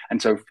itself.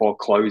 And so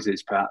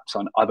forecloses perhaps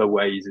on other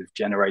ways of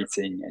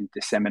generating and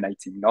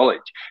disseminating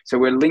knowledge. So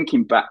we're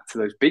linking back to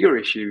those bigger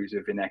issues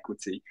of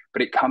inequity,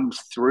 but it comes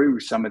through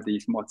some of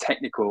these more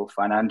technical,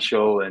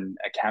 financial and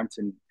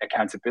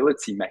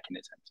accountability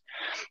mechanisms.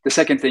 The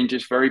second thing,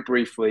 just very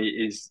briefly,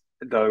 is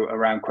though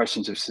around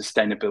questions of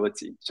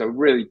sustainability. So a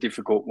really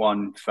difficult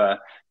one for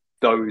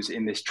those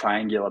in this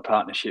triangular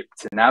partnership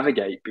to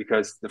navigate,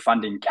 because the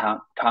funding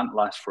can't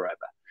last forever.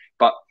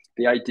 But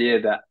the idea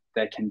that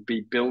there can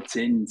be built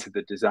into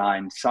the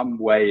design some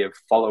way of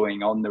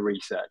following on the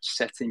research,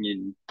 setting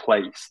in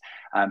place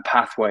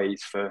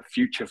pathways for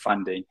future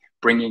funding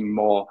bringing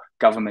more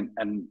government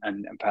and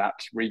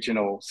perhaps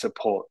regional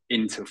support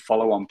into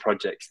follow-on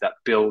projects that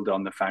build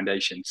on the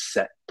foundations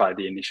set by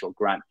the initial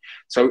grant.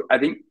 So I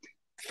think,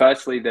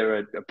 firstly, there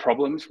are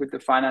problems with the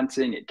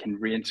financing. It can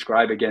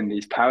reinscribe again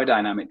these power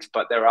dynamics,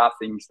 but there are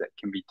things that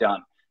can be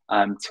done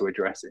to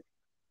address it.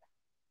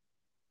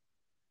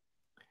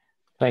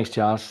 Thanks,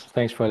 Charles.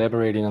 Thanks for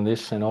elaborating on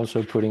this and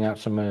also putting out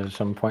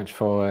some points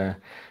for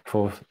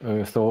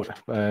thought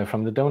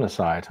from the donor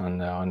side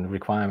on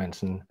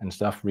requirements and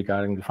stuff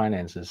regarding the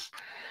finances.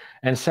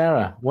 And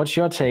Sarah, what's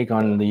your take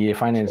on the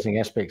financing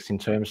aspects in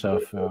terms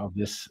of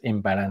this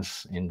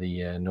imbalance in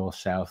the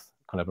North-South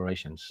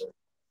collaborations?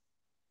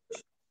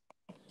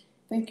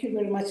 Thank you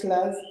very much,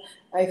 Lars.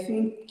 I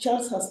think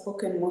Charles has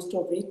spoken most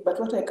of it, but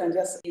what I can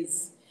just say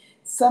is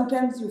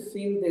sometimes you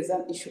feel there's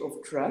an issue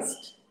of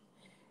trust.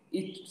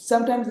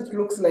 Sometimes it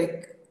looks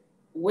like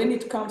when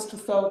it comes to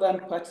southern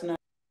partners,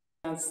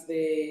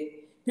 the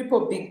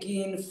people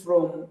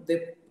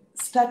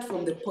start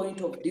from the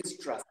point of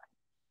distrust.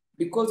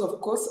 Because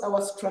of course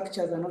our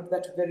structures are not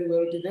that very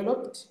well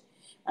developed,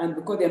 and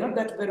because they're not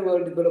that very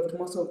well developed,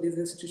 most of these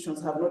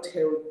institutions have not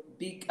held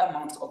big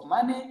amounts of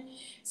money.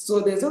 So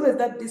there's always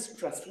that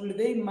distrust. Will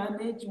they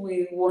manage?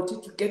 We want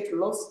it to get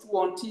lost,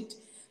 want it.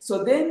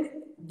 So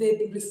then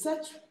the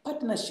research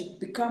partnership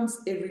becomes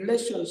a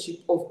relationship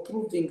of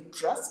proving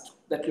trust,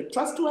 that you're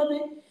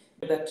trustworthy,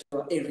 that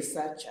you're a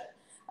researcher.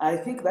 I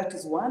think that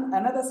is one.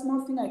 Another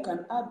small thing I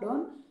can add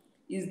on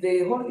is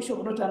the whole issue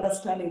of not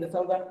understanding the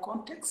southern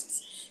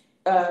contexts.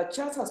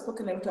 Charles has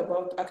spoken a lot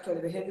about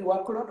actually the heavy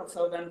workload of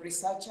southern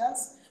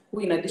researchers who,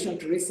 in addition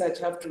to research,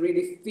 have to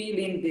really fill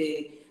in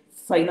the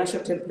financial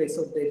templates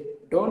of the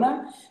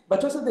donor.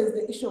 But also there's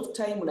the issue of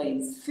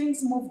timelines. Things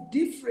move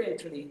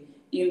differently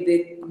in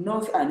the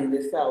North and in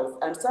the South.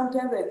 And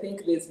sometimes I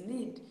think there's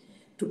need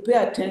to pay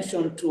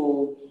attention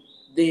to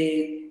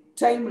the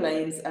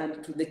timelines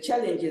and to the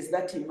challenges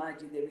that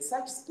emerge in the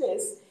research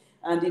space.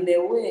 And in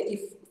a way,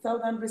 if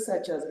southern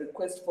researchers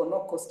request for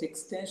no-cost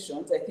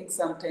extensions, I think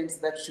sometimes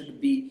that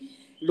should be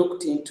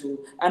looked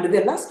into. And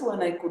the last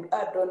one I could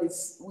add on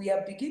is we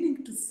are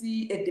beginning to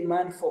see a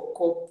demand for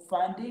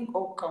co-funding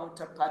or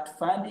counterpart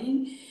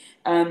funding.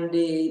 And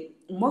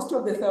most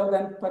of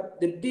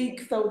the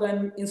big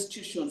southern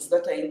institutions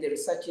that are in the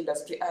research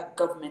industry are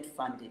government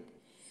funded.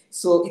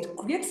 So it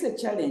creates a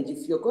challenge.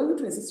 If you're going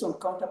to insist on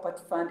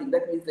counterpart funding,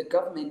 that means the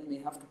government may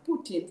have to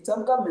put in,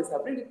 some governments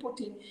have really put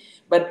in,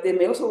 but they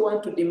may also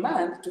want to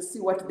demand to see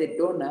what the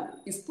donor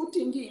is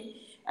putting in.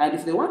 And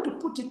if they want to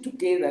put it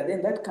together,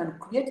 then that can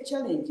create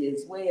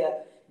challenges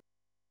where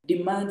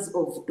demands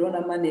of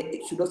donor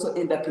money should also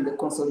end up in the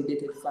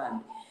consolidated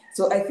fund.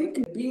 So I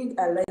think being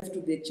alive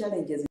to the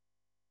challenges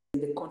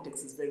in the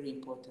context is very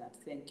important.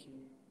 Thank you.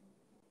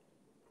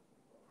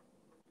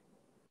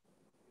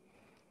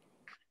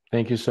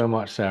 Thank you so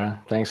much,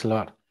 Sarah. Thanks a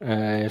lot.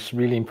 It's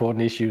really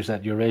important issues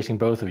that you're raising,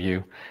 both of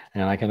you,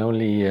 and I can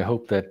only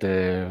hope that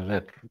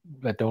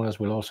that donors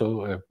will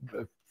also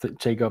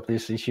take up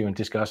this issue and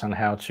discuss on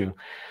how to,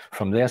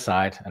 from their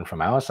side and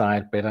from our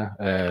side, better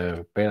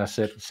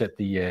set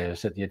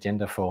the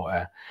agenda for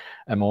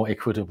a more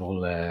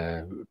equitable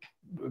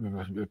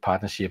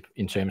partnership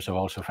in terms of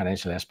also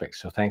financial aspects.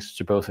 So thanks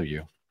to both of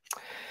you.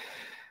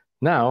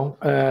 Now,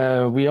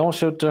 we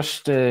also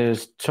just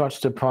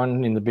touched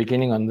upon in the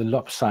beginning on the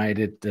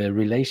lopsided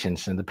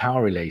relations and the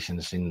power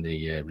relations in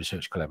the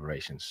research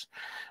collaborations,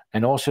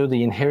 and also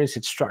the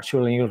inherited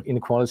structural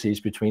inequalities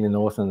between the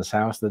North and the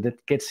South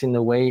that gets in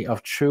the way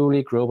of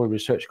truly global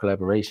research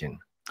collaboration.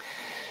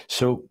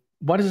 So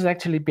what is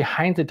actually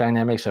behind the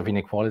dynamics of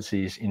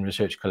inequalities in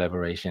research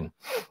collaboration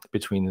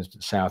between the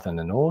South and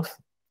the North?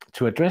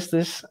 To address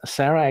this,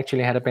 Sarah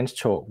actually had a bench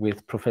talk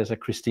with Professor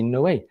Christine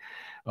Noé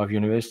of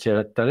University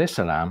of Dar es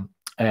Salaam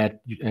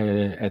at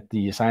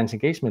the Science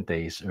Engagement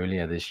Days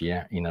earlier this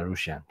year in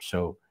Arusha.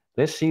 So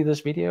let's see this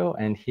video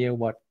and hear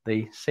what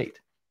they said.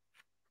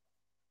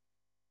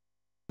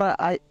 But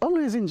I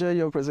always enjoy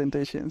your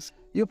presentations.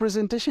 Your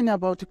presentation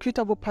about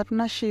equitable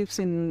partnerships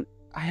in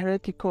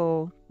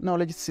hierarchical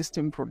knowledge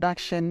system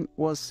production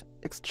was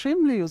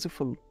extremely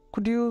useful.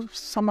 Could you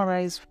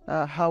summarize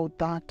how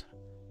that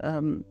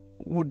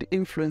would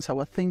influence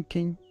our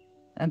thinking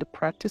and the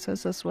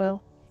practices as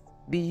well?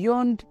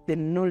 Beyond the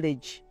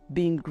knowledge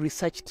being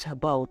researched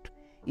about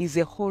is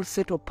a whole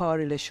set of power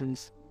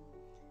relations.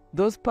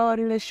 Those power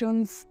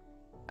relations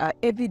are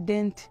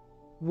evident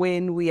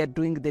when we are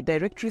doing the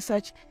direct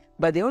research,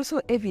 but they're also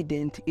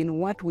evident in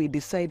what we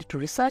decide to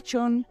research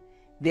on.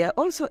 They are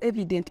also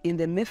evident in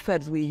the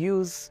methods we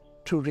use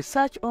to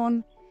research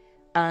on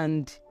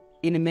and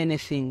in many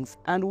things.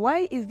 And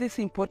why is this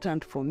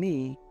important for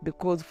me?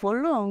 Because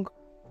for long,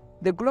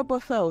 the Global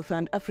South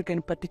and Africa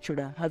in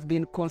particular has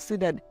been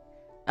considered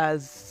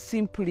as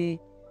simply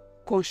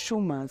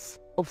consumers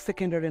of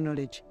secondary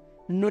knowledge,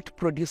 not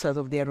producers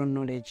of their own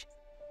knowledge.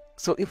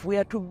 So if we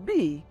are to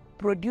be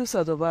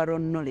producers of our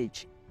own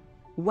knowledge,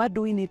 what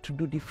do we need to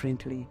do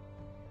differently?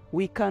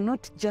 We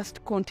cannot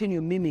just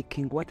continue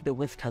mimicking what the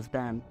West has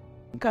done.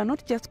 We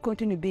cannot just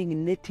continue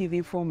being native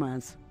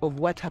informers of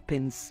what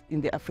happens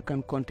in the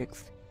African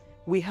context.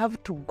 We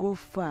have to go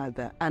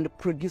further and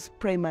produce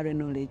primary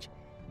knowledge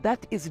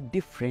that is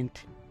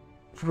different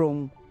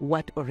from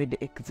what already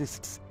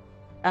exists.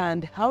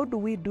 And how do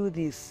we do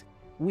this?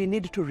 We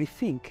need to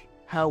rethink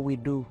how we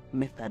do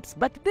methods.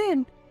 But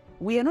then,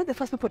 we are not the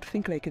first people to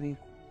think like this.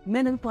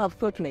 Many people have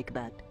thought like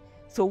that.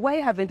 So why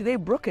haven't they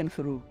broken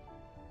through?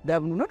 They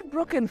have not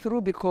broken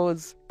through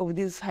because of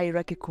these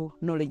hierarchical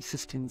knowledge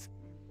systems.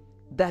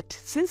 That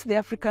since the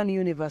African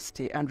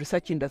university and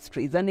research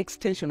industry is an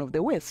extension of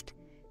the West,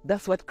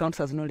 that's what counts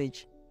as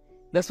knowledge.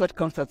 That's what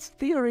counts as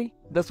theory.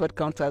 That's what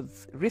counts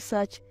as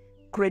research,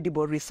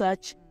 credible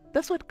research.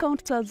 That's what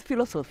counts as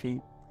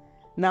philosophy.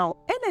 Now,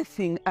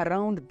 anything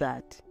around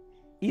that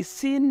is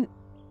seen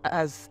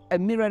as a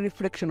mirror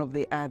reflection of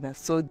the other.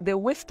 So the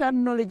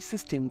Western knowledge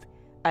systems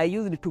are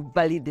used to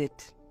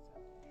validate.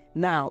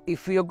 Now,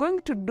 if you're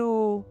going to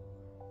do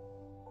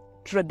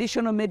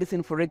traditional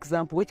medicine, for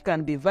example, which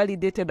can be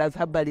validated as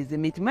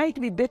herbalism, it might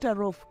be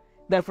better off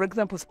than, for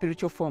example,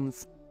 spiritual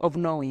forms of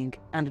knowing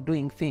and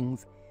doing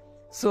things.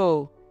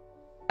 So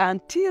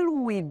until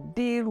we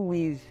deal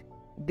with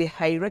the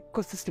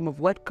hierarchical system of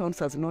what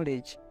counts as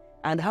knowledge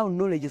and how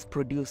knowledge is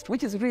produced,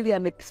 which is really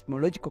an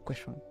epistemological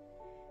question,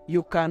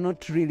 you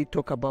cannot really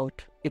talk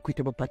about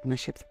equitable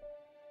partnerships.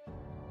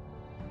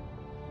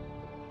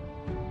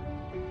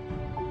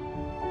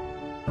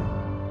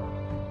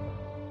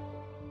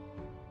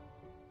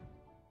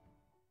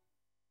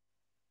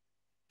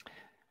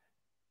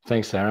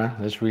 Thanks, Sarah.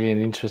 That's really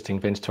an interesting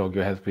bench talk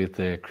you had with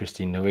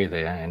Christine Noe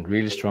there, and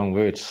really strong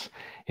words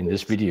in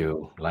this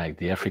video, like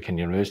the African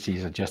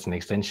universities are just an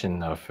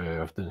extension of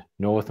the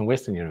North and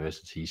Western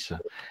universities,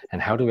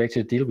 and how do we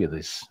actually deal with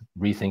this,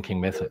 rethinking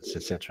methods,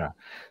 etc.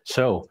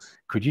 So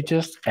could you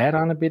just add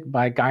on a bit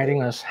by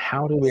guiding us,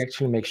 how do we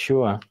actually make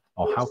sure,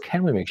 or how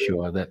can we make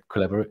sure that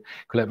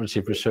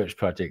collaborative research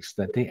projects,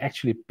 that they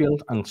actually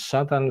build on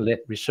Southern-led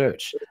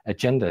research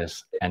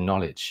agendas and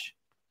knowledge?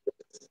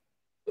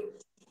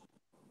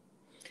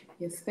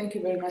 Yes, thank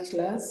you very much,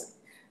 Lars.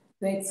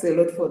 Thanks a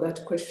lot for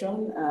that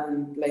question.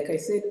 And like I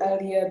said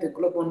earlier, the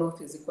global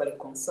North is equally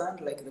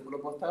concerned, like the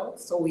global South.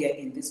 So we are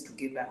in this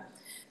together.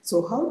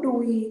 So how do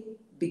we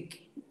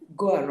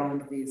go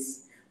around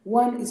this?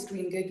 One is to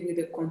engage with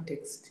the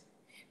context.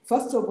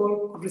 First of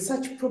all,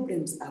 research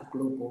problems are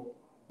global,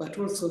 but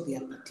also they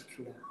are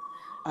particular.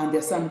 And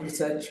there are some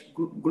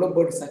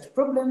global research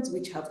problems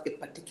which have a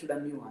particular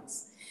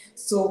nuance.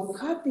 So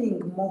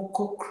having more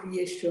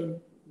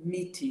co-creation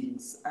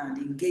meetings and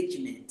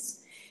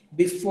engagements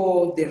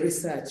before the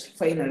research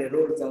finally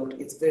rolls out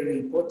is very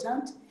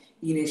important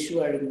in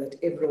ensuring that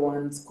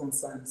everyone's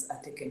concerns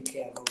are taken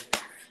care of.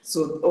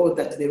 So, or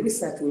that the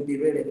research will be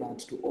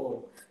relevant to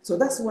all. So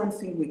that's one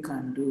thing we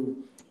can do.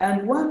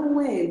 And one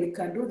way we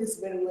can do this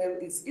very well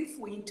is if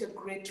we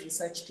integrate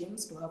research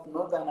teams to have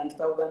Northern and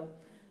Southern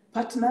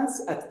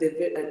partners at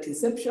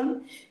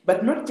inception,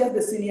 but not just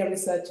the senior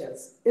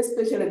researchers,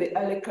 especially the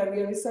early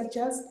career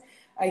researchers.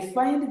 I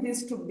find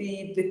this to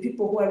be the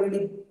people who are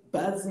really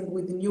buzzing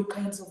with new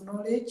kinds of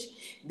knowledge.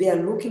 They are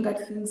looking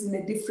at things in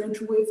a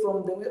different way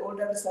from the way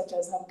older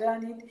researchers have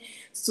done it.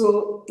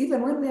 So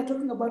even when we are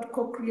talking about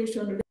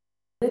co-creation,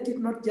 let it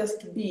not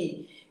just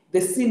be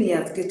the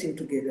seniors getting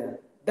together.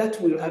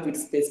 That will have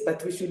its space,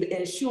 but we should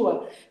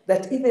ensure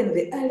that even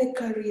the early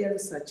career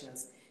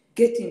researchers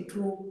get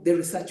into the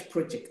research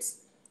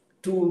projects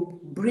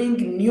to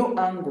bring new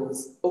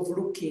angles of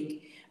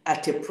looking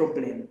at a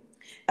problem.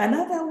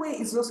 Another way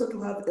is also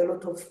to have a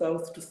lot of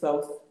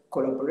South-to-South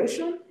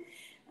collaboration.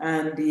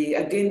 And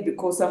again,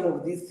 because some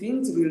of these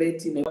things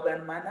relate in a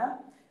northern manner,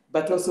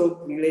 but also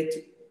relate,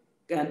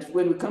 and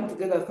when we come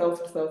together,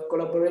 South-to-South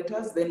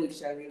collaborators, then we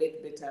shall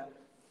relate better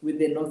with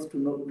the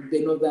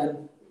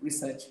northern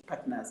research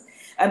partners.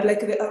 And like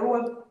the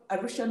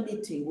Arusha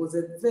meeting was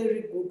a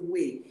very good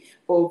way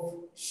of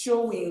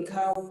showing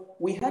how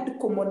we had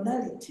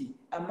commonality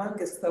among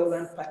the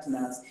southern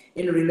partners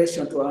in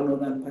relation to our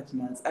northern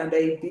partners. And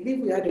I believe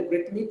we had a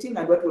great meeting,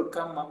 and what will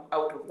come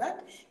out of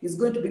that is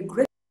going to be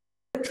great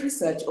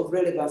research of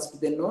relevance to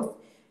the North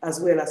as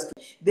well as to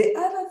the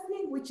other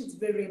thing, which is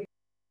very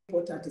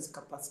important, is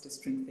capacity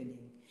strengthening.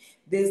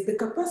 There's the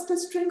capacity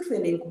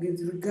strengthening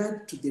with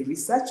regard to the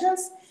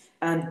researchers,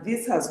 and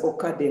this has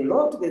occurred a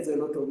lot. There's a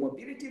lot of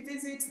mobility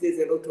visits. There's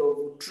a lot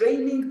of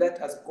training that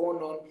has gone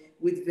on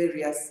with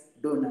various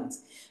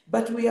donors.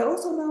 But we are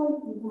also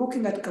now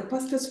looking at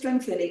capacity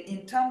strengthening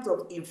in terms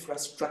of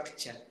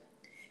infrastructure.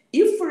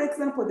 If, for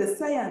example, the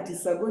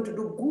scientists are going to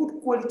do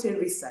good quality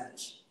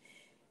research,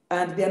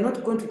 and they are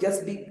not going to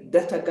just be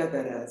data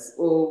gatherers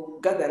or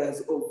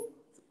gatherers of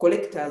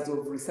collectors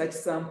of research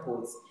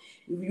samples,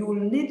 you will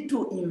need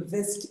to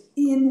invest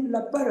in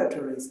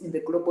laboratories in the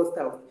global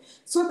South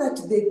so that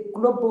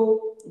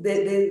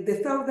the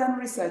southern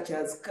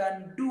researchers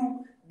can do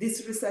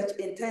this research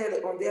entirely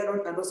on their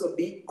own and also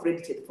be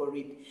credited for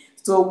it.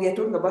 So we are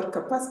talking about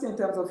capacity in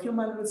terms of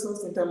human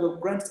resource, in terms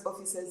of grants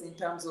officers, in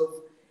terms of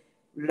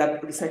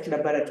research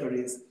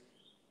laboratories.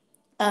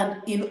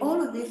 And in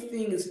all of these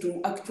things, to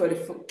actually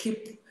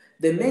keep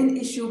the main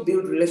issue,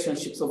 build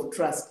relationships of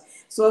trust.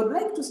 So I'd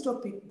like to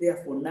stop it there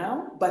for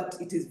now, but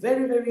it is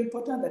very, very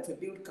important that we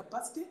build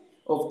capacity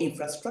of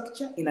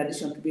infrastructure in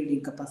addition to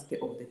building capacity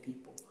of the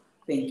people.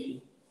 Thank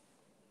you.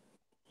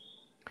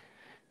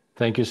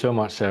 Thank you so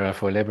much, Sarah,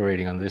 for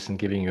elaborating on this and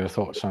giving your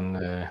thoughts on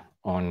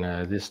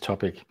this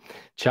topic.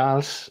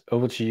 Charles,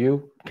 over to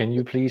you. Can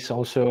you please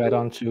also add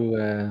on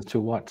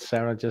to what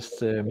Sarah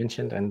just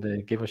mentioned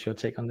and give us your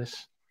take on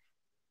this?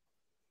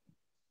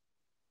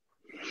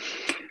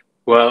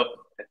 Well,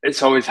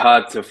 it's always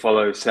hard to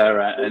follow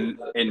Sarah, and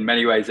in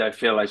many ways I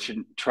feel I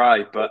shouldn't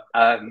try, but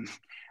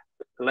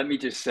let me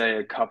just say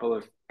a couple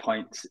of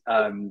points,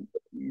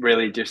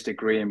 really just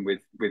agreeing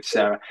with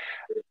Sarah.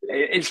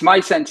 It's my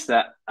sense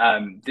that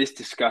this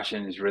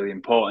discussion is really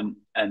important,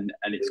 and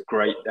it's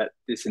great that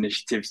this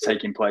initiative is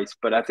taking place,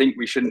 but I think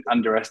we shouldn't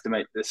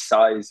underestimate the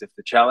size of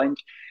the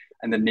challenge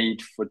and the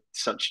need for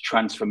such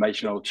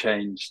transformational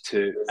change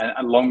to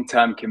a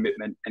long-term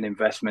commitment and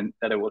investment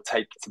that it will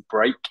take to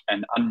break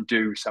and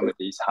undo some of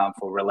these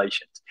harmful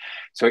relations.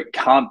 So it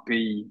can't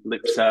be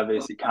lip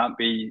service. It can't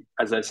be,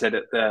 as I said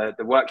at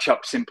the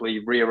workshop, simply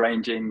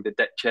rearranging the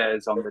deck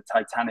chairs on the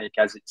Titanic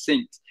as it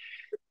sinks.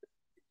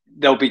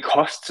 There'll be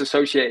costs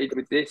associated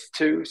with this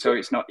too. So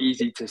it's not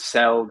easy to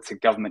sell to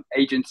government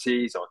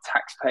agencies or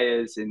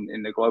taxpayers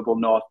in the global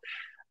north.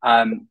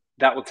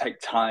 That will take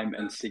time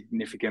and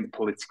significant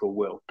political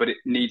will, but it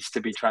needs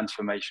to be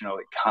transformational.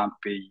 It can't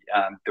be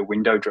the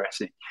window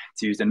dressing,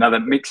 to use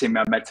another, mixing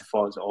my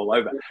metaphors all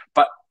over.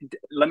 But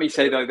let me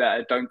say, though,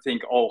 that I don't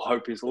think all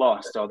hope is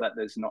lost or that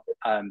there's not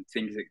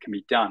things that can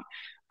be done.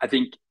 I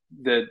think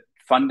the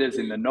funders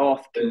in the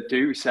North can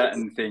do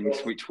certain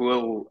things which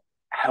will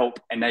help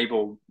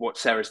enable what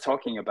Sarah's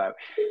talking about.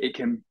 It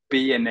can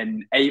be an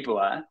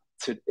enabler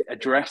to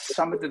address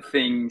some of the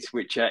things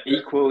which are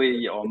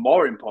equally or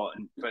more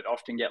important, but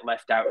often get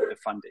left out of the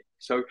funding.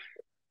 So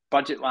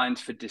budget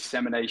lines for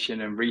dissemination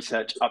and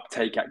research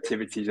uptake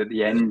activities at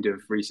the end of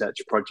research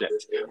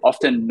projects,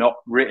 often not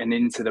written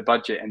into the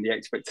budget, and the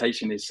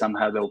expectation is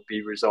somehow there'll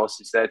be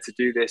resources there to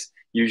do this,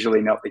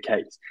 usually not the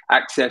case.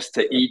 Access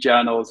to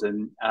e-journals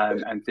and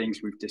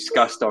things we've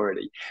discussed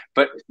already,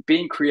 but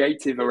being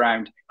creative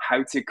around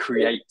how to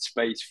create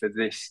space for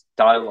this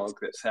dialogue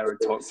that Sarah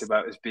talked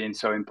about as being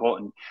so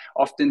important,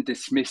 often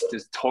dismissed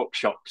as talk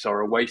shops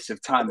or a waste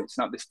of time. It's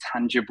not this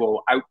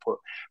tangible output,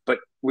 but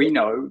we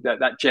know that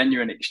that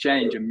genuine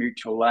exchange and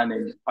mutual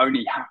learning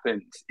only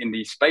happens in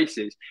these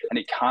spaces, and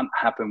it can't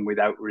happen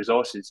without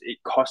resources. It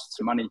costs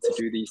money to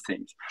do these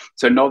things.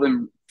 So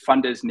Northern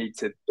funders need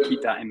to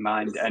keep that in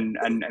mind and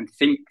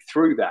think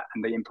through that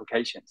and the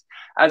implications.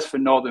 As for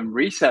Northern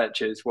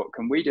researchers, what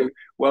can we do?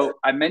 Well,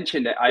 I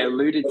mentioned it, I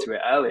alluded to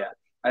it earlier.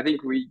 I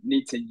think we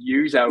need to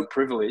use our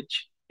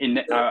privilege, in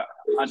our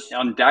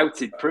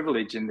undoubted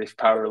privilege in this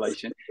power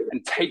relation,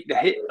 and take the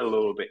hit a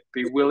little bit,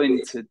 be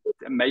willing to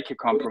make a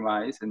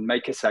compromise and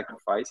make a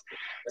sacrifice.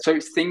 So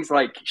it's things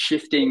like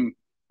shifting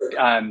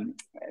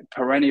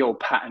perennial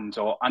patterns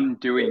or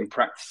undoing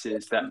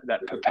practices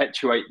that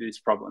perpetuate this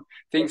problem.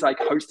 Things like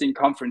hosting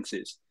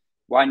conferences.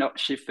 Why not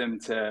shift them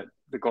to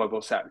the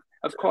Global South?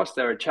 Of course,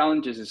 there are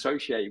challenges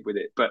associated with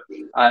it, but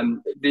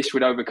this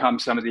would overcome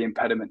some of the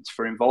impediments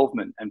for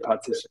involvement and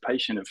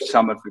participation of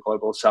some of the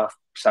Global South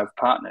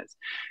partners.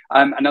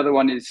 Another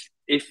one is,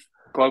 if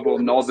global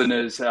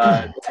Northerners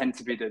tend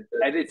to be the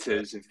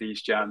editors of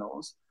these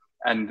journals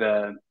and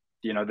the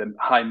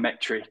high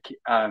metric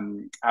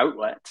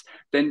outlets,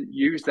 then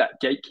use that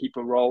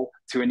gatekeeper role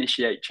to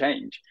initiate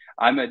change.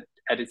 I'm an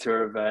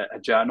editor of a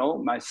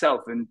journal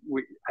myself, and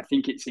I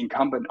think it's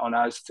incumbent on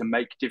us to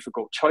make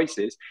difficult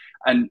choices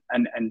and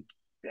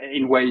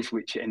in ways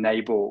which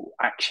enable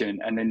action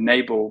and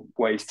enable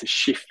ways to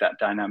shift that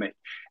dynamic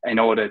in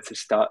order to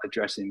start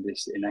addressing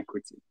this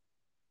inequity.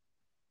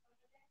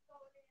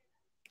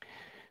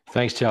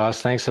 Thanks,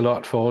 Charles. Thanks a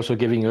lot for also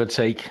giving your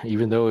take,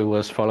 even though it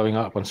was following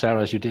up on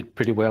Sarah's. You did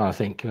pretty well, I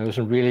think. There were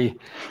some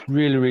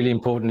really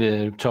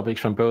important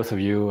topics from both of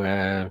you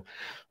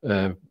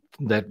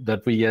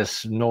that we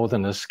as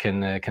Northerners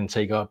can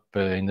take up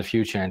in the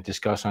future and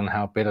discuss on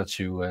how better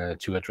to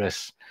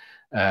address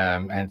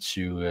and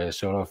to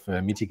sort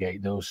of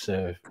mitigate those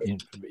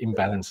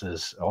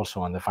imbalances also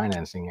on the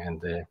financing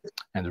and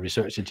the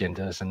research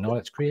agendas and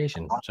knowledge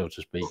creation, so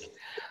to speak.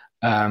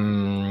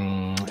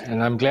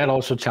 And I'm glad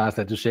also, Charles,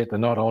 that you said that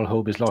not all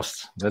hope is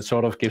lost. That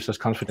sort of gives us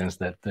confidence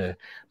that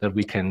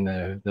we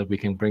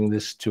can bring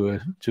this to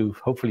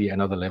hopefully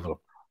another level.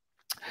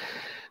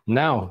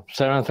 Now,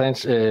 Sarah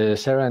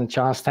and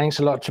Charles, thanks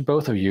a lot to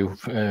both of you.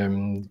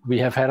 We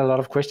have had a lot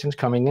of questions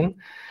coming in,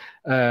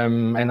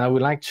 and I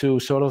would like to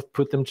sort of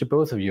put them to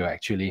both of you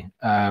actually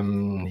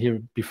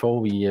here before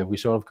we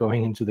sort of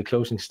going into the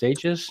closing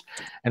stages.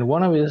 And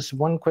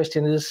one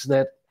question is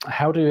that,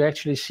 how do you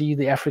actually see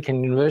the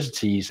African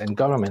universities and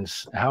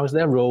governments? How is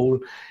their role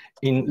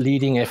in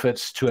leading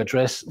efforts to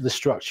address the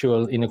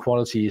structural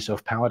inequalities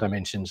of power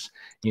dimensions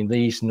in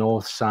these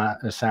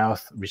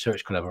North-South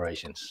research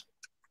collaborations?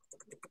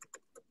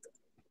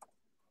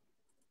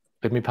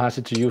 let me pass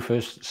it to you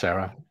first,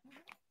 Sarah.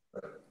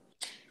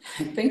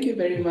 Thank you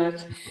very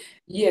much.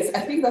 Yes, I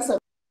think that's a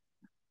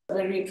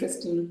very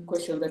interesting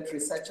question that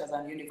researchers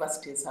and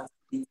universities have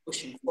been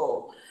pushing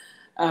for.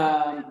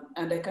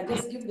 And I can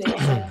just give the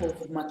example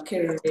of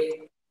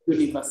Makerere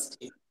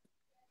University.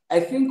 I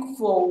think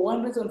for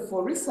one reason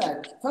for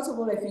research, first of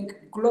all, I think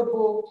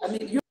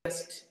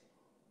university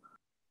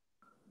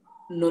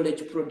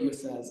knowledge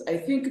producers, I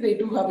think they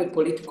do have a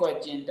political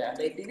agenda.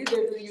 They believe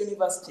every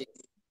university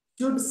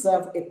should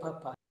serve a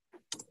purpose.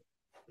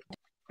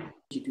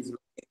 It is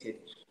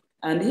located.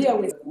 And here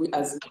we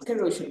as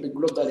Makerere should be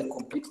globally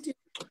competitive,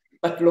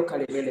 but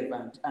locally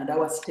relevant, and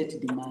our state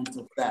demands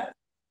of that.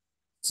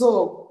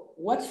 So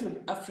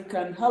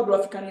how do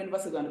African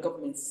universities and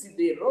governments see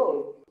their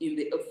role in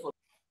the effort?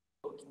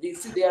 They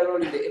see their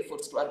role in the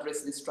efforts to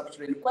address the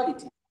structural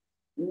inequality.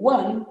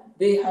 One,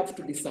 they have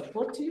to be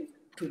supportive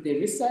to the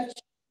research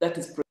that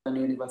is present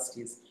in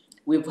universities.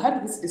 We've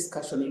had this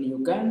discussion in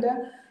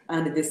Uganda,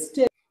 and the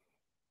state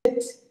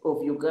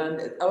of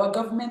Uganda, our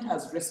government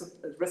has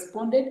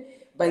responded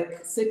by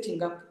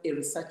setting up a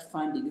research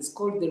funding. It's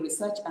called the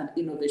Research and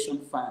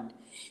Innovation Fund.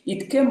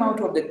 It came out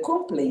of the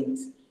complaint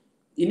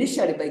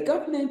initially by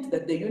government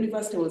that the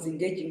university was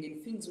engaging in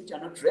things which are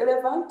not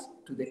relevant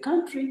to the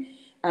country,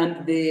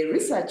 and the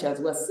researchers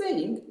were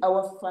saying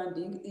our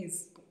funding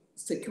is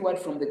secured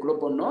from the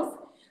global north,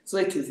 so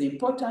it is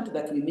important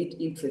that we meet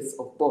interests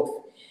of both.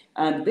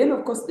 And then,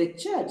 of course, the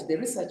charge the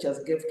researchers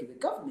gave to the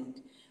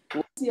government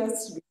was,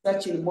 yes,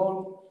 researching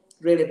more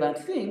relevant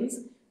things,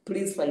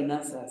 please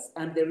finance us.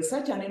 And the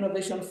Research and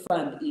Innovation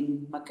Fund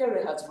in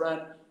Makerere has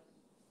run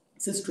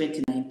since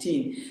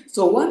 2019.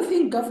 So one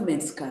thing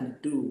governments can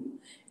do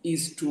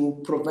is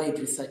to provide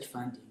research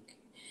funding.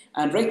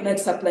 And right now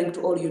it's applying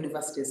to all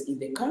universities in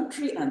the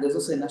country, and there's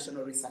also a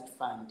national research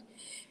fund.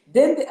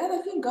 Then the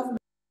other thing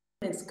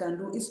governments can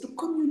do is to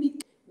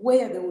communicate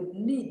where they would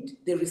need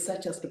the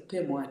researchers to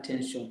pay more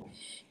attention.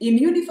 In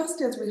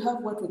universities, we have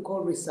what we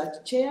call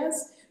research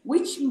chairs,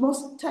 which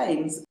most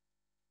times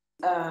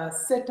are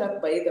set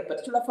up by either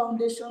particular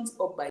foundations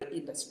or by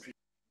industry.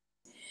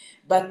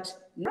 But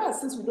now,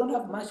 since we don't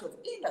have much of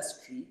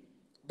industry,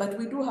 but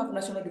we do have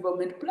national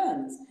development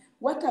plans,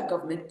 what are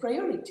government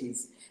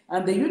priorities?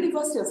 And the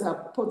universities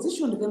have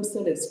positioned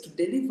themselves to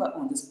deliver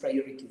on these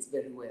priorities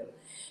very well.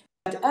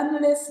 But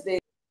unless the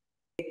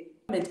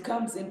government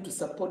comes in to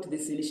support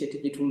this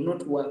initiative, it will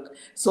not work.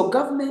 So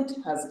government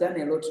has done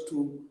a lot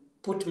to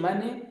put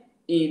money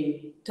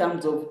in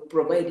terms of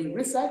providing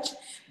research,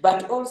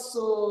 but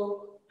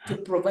also to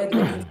provide the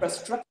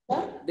infrastructure.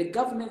 The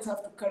governments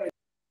have to carry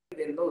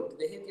the load,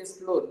 the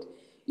heaviest load,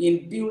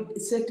 in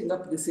setting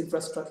up this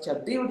infrastructure,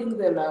 building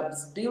the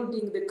labs,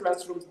 building the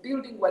classrooms,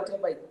 building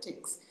whatever it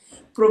takes,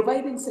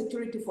 providing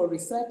security for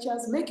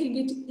researchers, making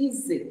it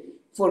easy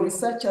for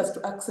researchers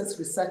to access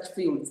research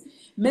fields.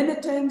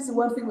 Many times,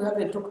 one thing we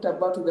haven't talked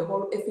about is the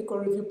whole ethical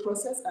review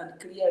process and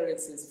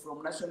clearances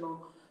from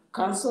national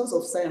councils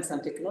of science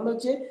and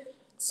technology.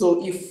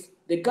 So if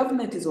the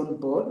government is on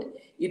board,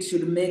 it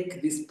should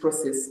make this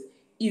process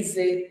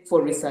easy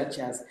for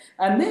researchers.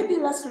 And maybe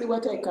lastly,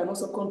 what I can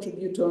also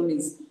contribute on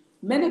is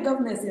many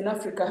governments in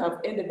Africa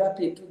have ended up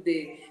into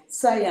the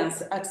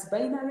science-arts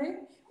binary,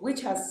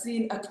 which has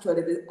seen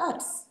actually the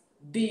arts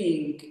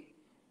being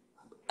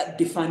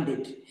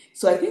defunded.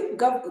 So I think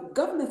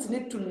governments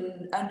need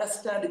to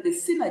understand the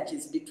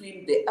synergies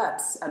between the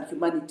arts and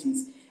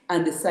humanities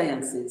and the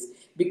sciences,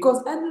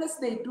 because unless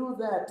they do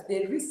that,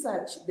 the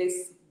research,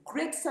 this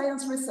great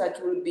science research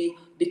will be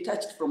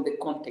detached from the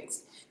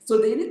context. So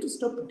they need to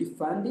stop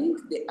defunding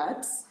the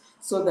arts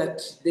so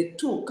that the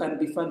two can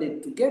be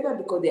funded together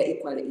because they are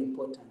equally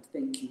important.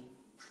 Thank you.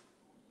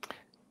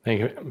 Thank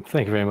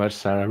you very much,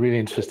 Sarah. Really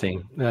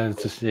interesting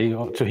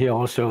to hear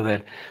also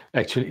that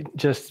actually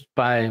just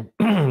by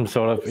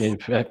sort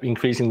of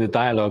increasing the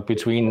dialogue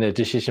between the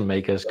decision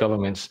makers,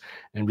 governments,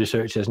 and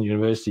researchers and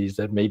universities,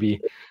 that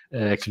maybe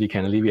actually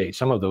can alleviate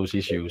some of those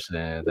issues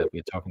that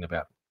we're talking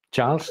about.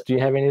 Charles, do you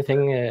have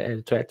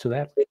anything to add to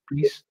that,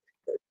 please?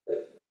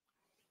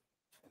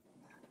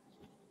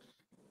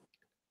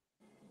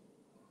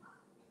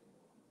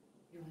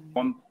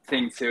 One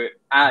thing to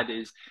add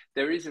is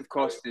there is, of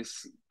course,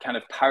 this kind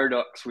of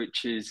paradox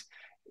which is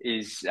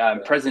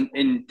present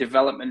in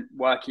development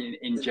work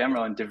in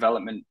general and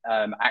development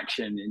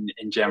action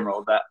in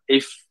general, that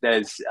if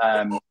there's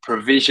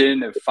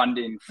provision of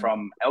funding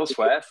from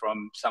elsewhere,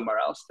 from somewhere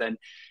else, then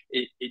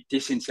it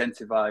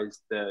disincentivizes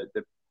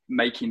the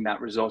making that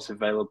resource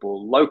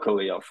available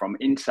locally or from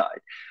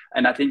inside.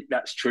 And I think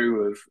that's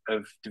true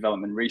of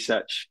development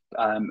research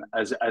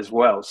as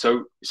well.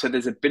 So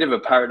there's a bit of a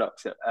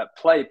paradox at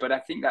play, but I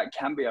think that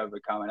can be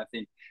overcome. And I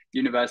think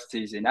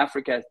universities in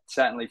Africa,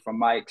 certainly from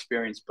my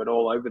experience, but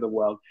all over the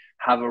world,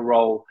 have a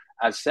role,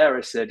 as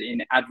Sarah said,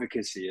 in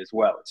advocacy as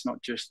well. It's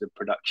not just the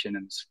production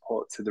and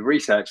support to the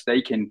research.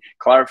 They can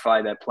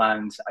clarify their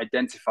plans,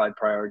 identify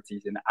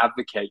priorities, and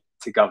advocate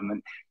to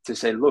government to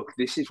say, look,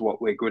 this is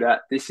what we're good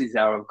at. This is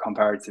our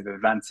comparative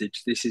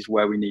advantage. This is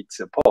where we need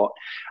support.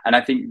 And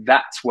I think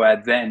that's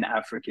where then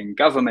African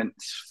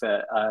governments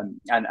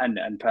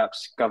and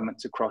perhaps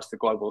governments across the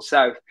global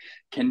south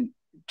can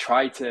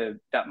try to,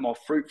 that more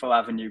fruitful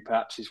avenue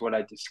perhaps is what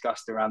I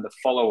discussed around the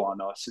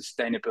follow-on or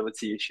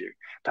sustainability issue.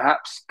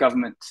 Perhaps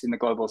governments in the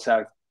global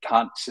south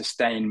can't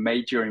sustain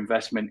major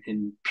investment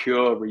in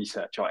pure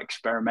research or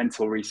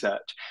experimental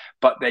research,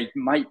 but they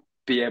might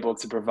be able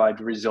to provide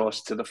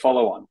resource to the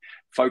follow-on,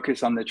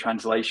 focus on the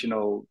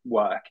translational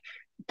work,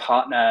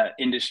 partner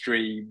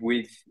industry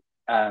with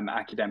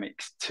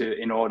academics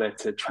in order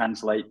to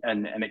translate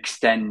and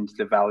extend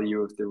the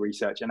value of the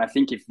research. And I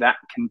think if that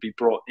can be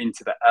brought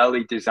into the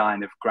early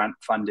design of grant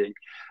funding,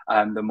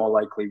 the more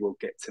likely we'll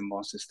get to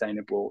more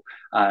sustainable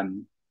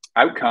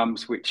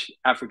outcomes, which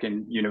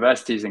African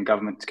universities and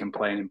governments can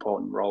play an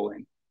important role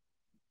in.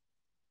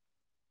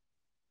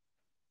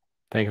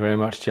 Thank you very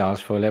much, Charles,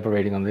 for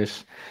elaborating on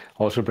this.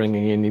 Also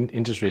bringing in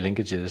industry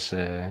linkages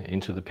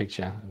into the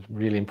picture. It's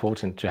really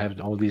important to have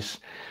all these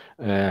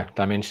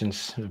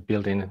dimensions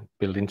built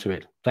into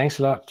it. Thanks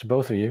a lot to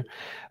both of you.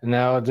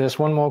 Now, there's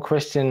one more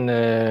question,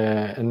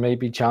 and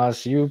maybe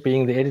Charles, you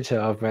being the editor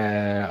of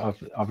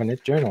a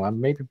net journal, I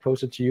maybe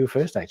pose it to you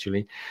first.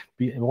 Actually,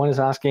 one is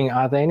asking: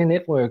 are there any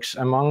networks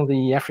among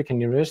the African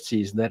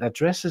universities that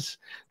addresses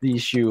the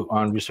issue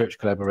on research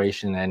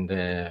collaboration and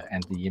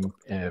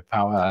the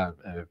power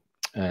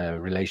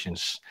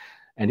relations?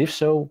 And if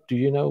so, do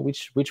you know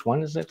which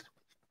one is it?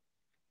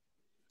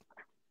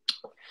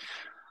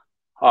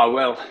 Oh,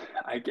 well,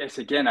 I guess,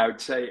 again, I would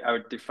say I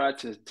would defer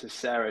to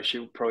Sarah.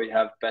 She'll probably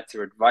have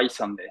better advice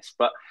on this.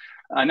 But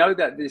I know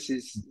that this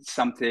is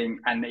something,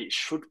 and it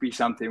should be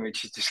something,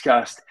 which is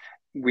discussed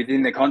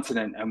within the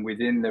continent and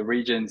within the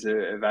regions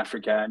of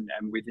Africa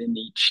and within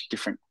each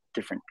different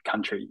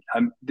country.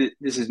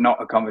 This is not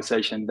a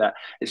conversation that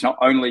is not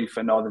only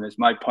for Northerners.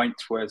 My point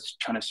was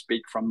trying to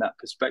speak from that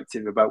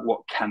perspective about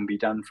what can be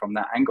done from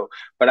that angle.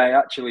 But I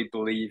actually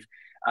believe,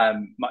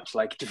 much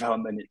like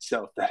development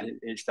itself, that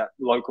it's that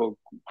local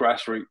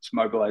grassroots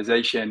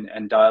mobilization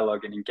and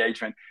dialogue and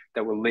engagement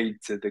that will lead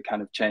to the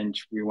kind of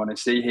change we want to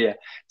see here.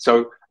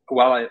 So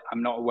while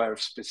I'm not aware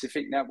of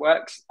specific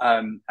networks,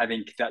 I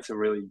think that's a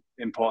really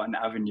important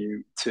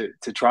avenue to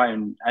try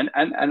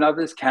and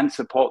others can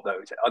support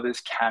those.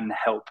 Others can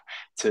help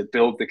to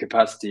build the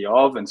capacity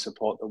of and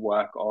support the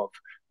work of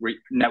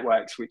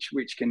networks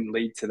which can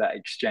lead to that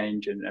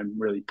exchange and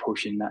really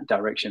push in that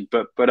direction.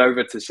 But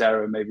over to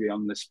Sarah, maybe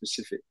on the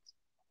specifics.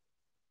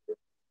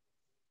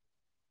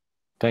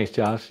 Thanks,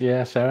 Charles.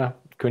 Yeah, Sarah,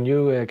 can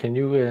you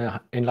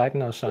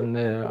enlighten us on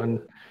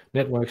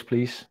networks,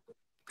 please?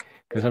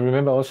 Because I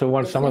remember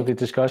also some of the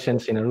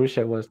discussions in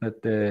Arusha was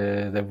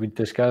that we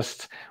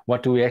discussed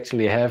what do we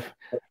actually have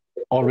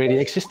already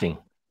existing.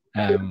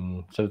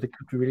 So it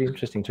could be really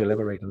interesting to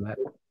elaborate on that.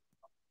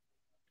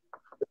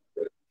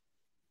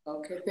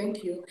 Okay,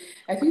 thank you.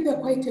 I think there are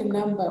quite a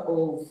number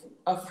of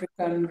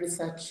African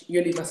research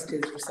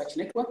universities, research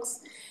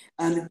networks,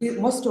 and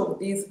most of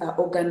these are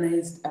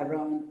organized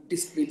around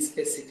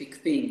discipline-specific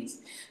things.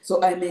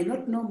 So I may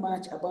not know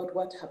much about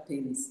what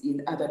happens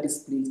in other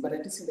disciplines, but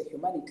at least in the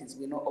humanities,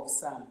 we know of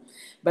some.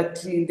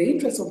 But in the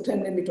interest of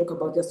time, let me talk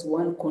about just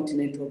one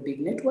continental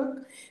big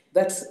network.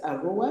 That's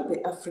ARUA,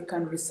 the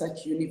African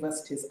Research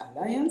Universities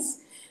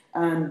Alliance.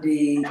 And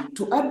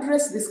to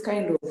address this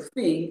kind of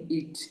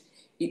thing,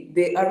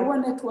 the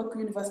ARUA network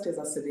universities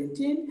are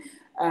 17,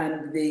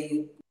 and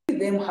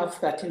them have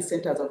 13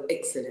 centers of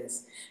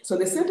excellence. So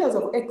the centers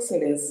of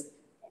excellence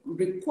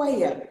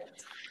require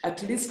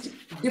at least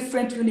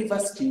different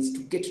universities to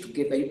get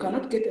together. You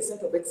cannot get a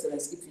center of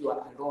excellence if you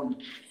are alone.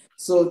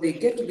 So they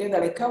get together,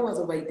 like ours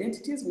of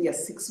identities. We are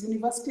 6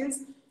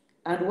 universities.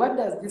 And what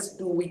does this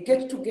do? We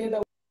get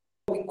together,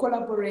 we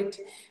collaborate,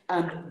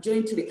 and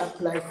jointly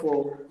apply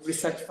for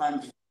research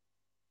funding.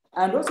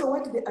 And also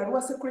what the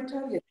ARUA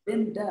Secretariat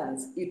then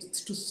does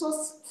is to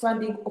source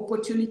funding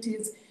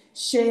opportunities,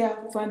 share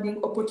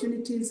funding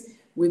opportunities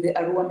with the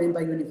ARUA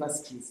member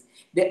universities.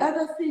 The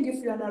other thing,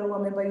 if you're an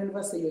ARUA member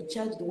university, you're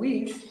charged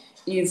with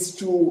is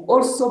to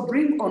also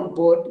bring on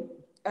board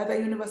other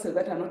universities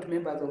that are not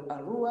members of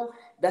ARUA,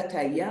 that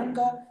are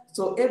younger.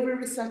 So every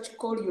research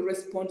call you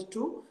respond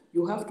to,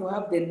 you have to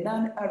have the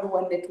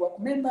non-ARUA network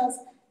members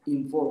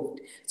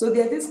involved. So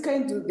there are these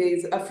kinds of,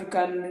 there's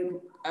African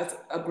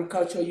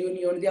Agricultural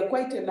Union, there are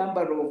quite a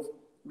number of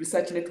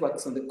research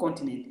networks on the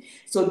continent.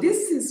 So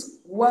this is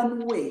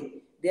one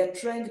way they are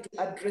trying to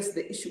address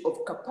the issue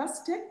of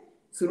capacity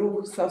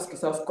through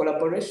South-to-South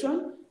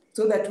collaboration,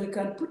 so that we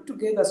can put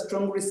together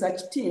strong research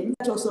teams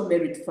that also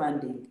merit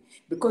funding.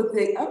 Because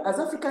as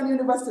African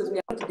universities, we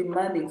are not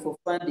demanding for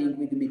funding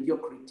with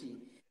mediocrity.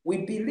 We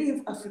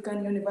believe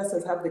African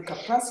universities have the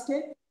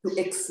capacity to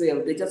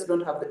excel, they just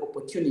don't have the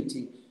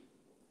opportunity.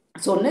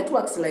 So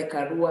networks like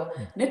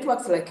ARUA,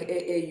 networks like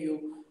AAU,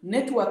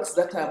 networks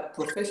that are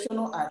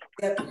professional are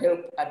there to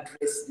help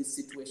address this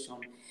situation.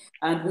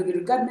 And with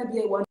regard,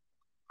 maybe one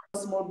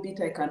small bit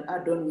I can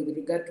add on with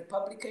regard to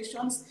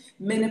publications.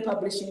 Many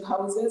publishing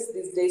houses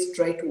these days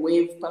try to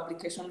waive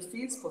publication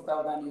fees for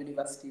 1,000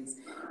 universities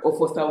or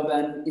for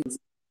 1,000.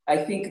 I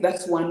think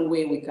that's one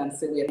way we can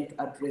say we are going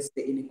to address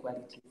the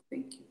inequality.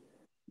 Thank you.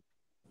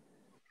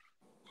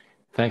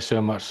 Thanks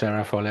so much,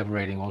 Sarah, for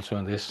elaborating also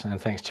on this,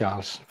 and thanks,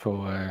 Charles,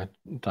 for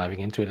diving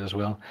into it as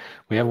well.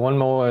 We have one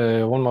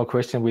more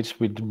question, which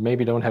we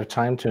maybe don't have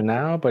time to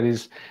now, but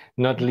is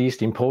not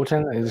least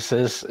important. It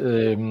says,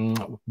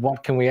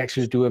 what can we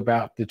actually do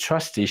about the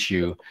trust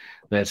issue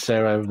that,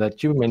 Sarah,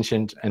 that you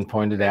mentioned and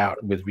pointed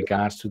out with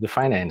regards to the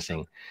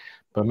financing?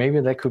 But maybe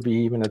that could be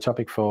even a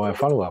topic for a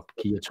follow-up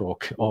KIA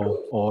talk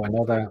or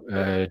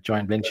another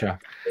joint venture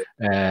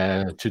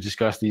to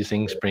discuss these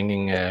things,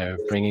 bringing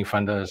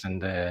funders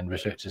and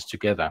researchers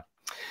together.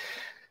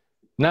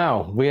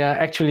 Now, we are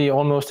actually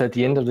almost at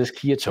the end of this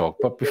KIA talk,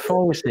 but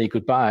before we say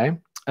goodbye,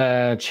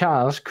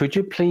 Charles, could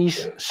you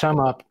please sum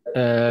up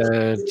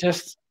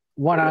just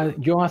what are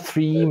your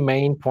 3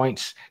 main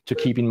points to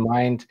keep in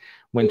mind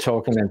when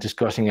talking and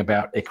discussing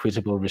about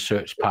equitable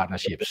research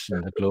partnerships in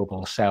the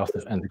global south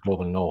and the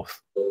global north?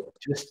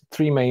 Just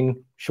 3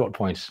 main short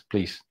points,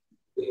 please.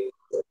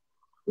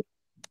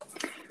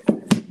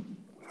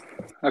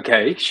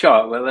 Okay,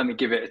 sure. Well, let me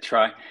give it a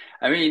try.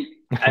 I mean,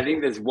 I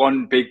think there's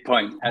one big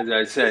point, as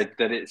I said,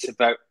 that it's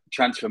about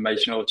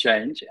transformational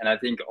change. And I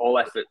think all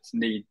efforts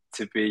need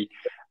to be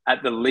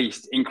at the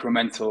least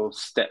incremental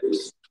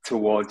steps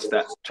towards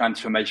that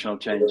transformational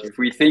change. If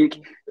we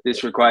think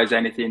this requires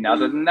anything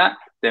other than that,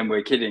 then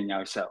we're kidding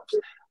ourselves.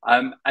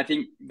 I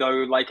think,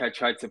 though, like I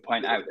tried to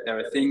point out, there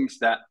are things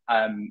that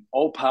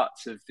all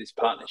parts of this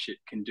partnership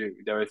can do.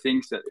 There are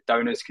things that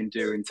donors can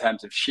do in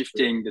terms of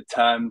shifting the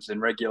terms and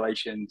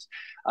regulations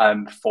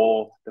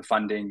for the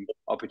funding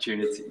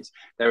opportunities.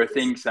 There are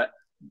things that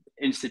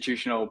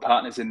institutional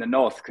partners in the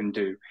North can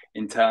do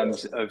in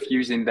terms of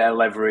using their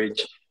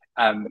leverage,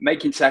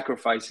 making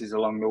sacrifices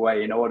along the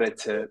way in order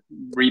to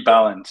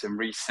rebalance and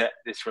reset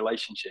this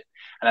relationship.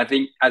 And I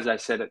think, as I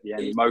said at the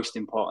end, most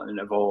important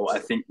of all, I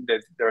think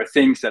that there are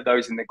things that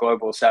those in the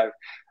global south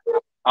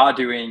are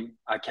doing,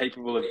 are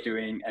capable of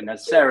doing, and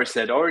as Sarah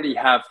said, already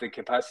have the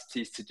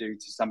capacities to do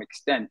to some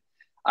extent,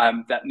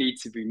 that need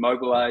to be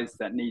mobilized,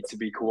 that need to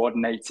be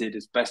coordinated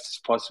as best as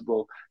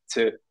possible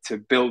to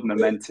build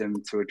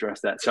momentum to address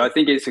that. So I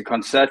think it's a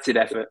concerted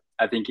effort.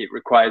 I think it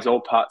requires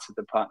all parts of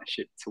the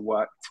partnership to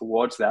work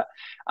towards that,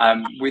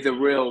 with a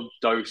real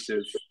dose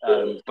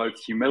of both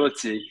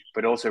humility,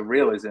 but also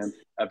realism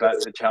about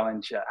the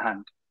challenge at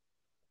hand.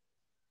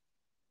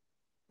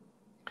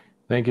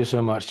 Thank you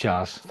so much,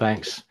 Charles.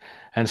 Thanks.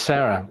 And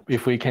Sarah,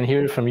 if we can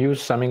hear from you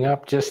summing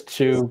up, just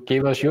to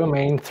give us your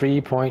main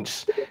 3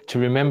 points to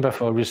remember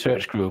for a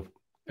research group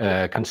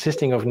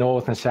consisting of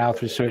North and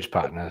South research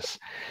partners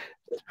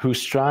who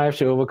strive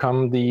to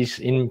overcome these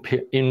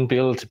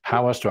inbuilt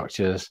power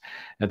structures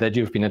that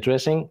you've been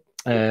addressing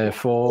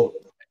for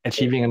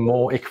achieving a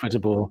more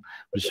equitable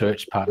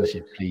research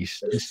partnership,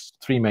 please. Just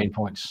 3 main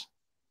points.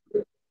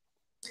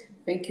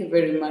 Thank you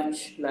very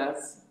much,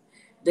 Lars.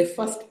 The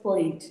first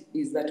point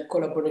is that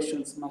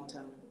collaborations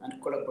matter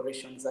and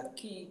collaborations are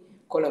key.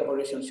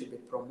 Collaboration should be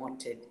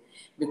promoted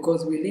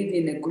because we live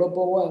in a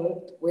global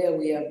world where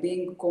we are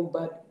being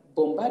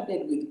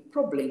bombarded with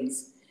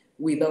problems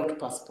without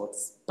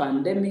passports,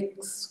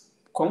 pandemics,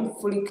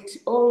 conflict,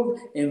 all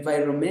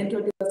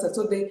environmental disasters.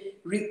 So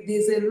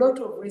there's a lot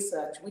of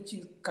research which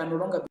can no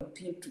longer be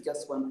pinned to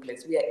just one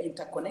place. We are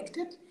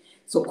interconnected,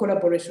 so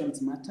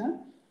collaborations matter.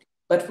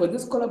 But for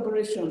these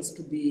collaborations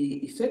to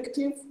be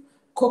effective,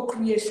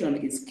 co-creation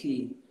is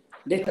key.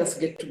 Let us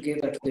get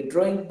together to the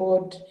drawing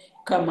board,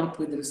 come up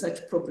with research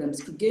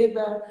problems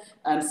together,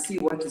 and see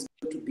what is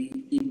going to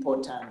be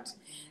important.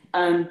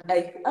 And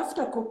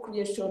after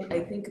co-creation, I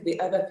think the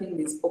other thing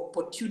is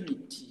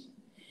opportunity.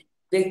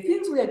 The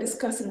things we are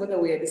discussing, whether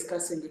we are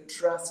discussing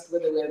trust,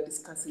 whether we are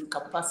discussing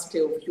capacity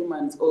of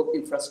humans or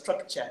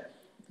infrastructure,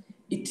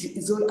 it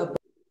is all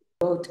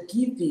about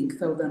giving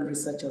thousand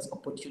researchers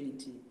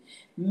opportunity.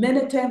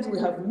 Many times we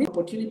have missed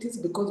opportunities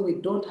because we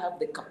don't have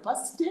the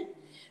capacity,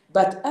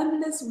 but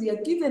unless we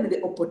are given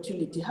the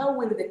opportunity, how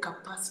will the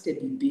capacity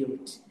be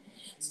built?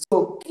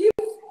 So give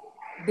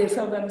the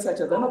southern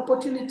researchers an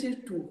opportunity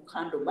to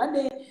handle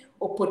money,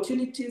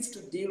 opportunities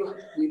to deal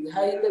with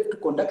high-level, to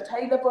conduct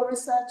high-level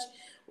research,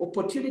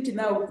 opportunity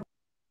now.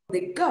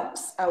 The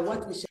gaps are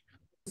what we should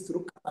do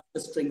through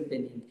capacity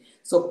strengthening.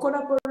 So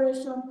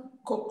collaboration,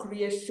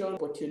 co-creation,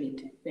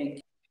 opportunity. Thank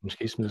you.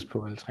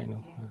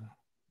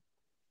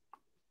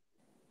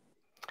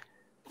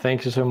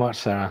 Thank you so much,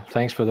 Sarah.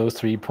 Thanks for those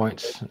 3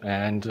 points.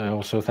 And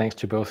also thanks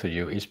to both of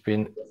you. It's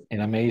been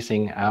an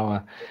amazing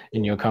hour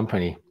in your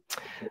company.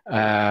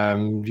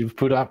 You've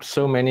put up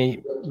so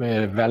many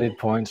valid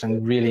points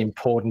and really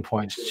important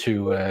points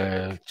to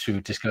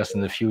discuss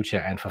in the future,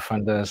 and for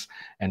funders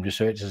and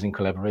researchers in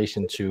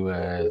collaboration to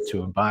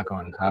embark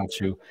on how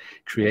to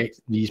create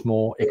these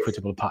more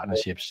equitable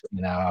partnerships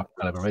in our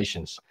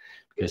collaborations,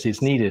 because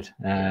it's needed,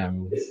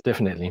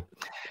 definitely.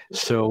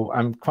 So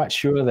I'm quite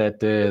sure that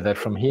that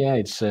from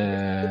here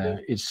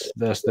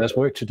there's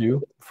work to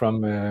do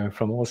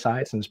from all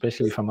sides, and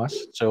especially from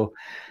us. So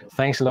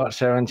thanks a lot,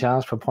 Sarah and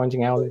Charles, for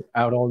pointing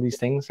out all these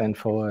things and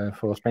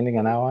for spending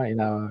an hour in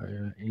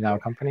our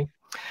company.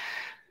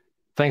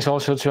 Thanks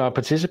also to our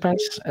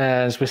participants.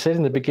 As we said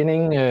in the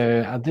beginning,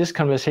 this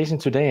conversation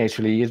today,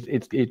 actually,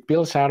 it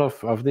builds out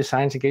of the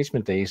Science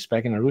Engagement Days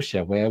back in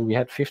Arusha, where we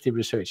had 50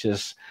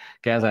 researchers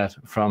gathered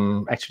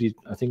from actually,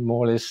 I think,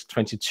 more or less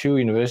 22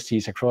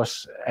 universities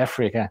across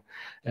Africa,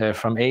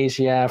 from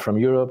Asia, from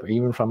Europe,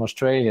 even from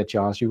Australia.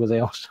 Charles, you were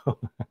there also.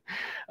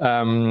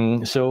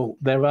 So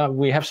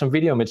we have some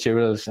video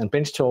materials and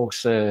bench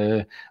talks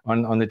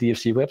on the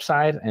DFC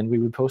website, and we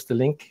will post the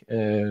link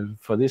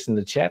for this in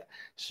the chat.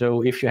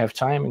 So if you have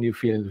time and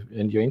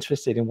you're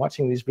interested in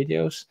watching these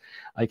videos,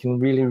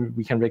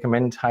 we can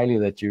recommend highly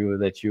that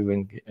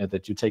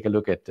you take a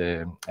look at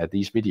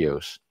these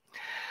videos.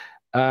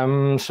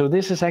 So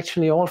this is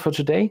actually all for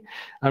today.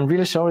 I'm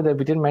really sorry that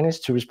we didn't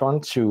manage to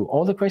respond to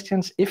all the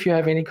questions. If you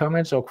have any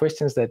comments or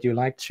questions that you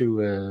like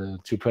to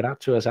put out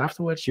to us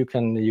afterwards, you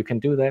can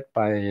do that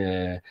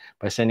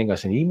by sending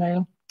us an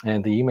email,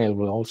 and the email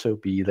will also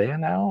be there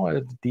now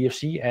at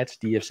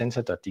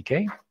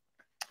dfc@dfcenter.dk,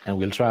 and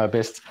we'll try our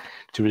best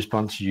to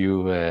respond to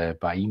you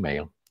by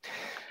email.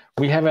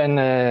 We have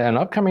an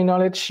upcoming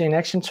Knowledge in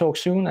Action talk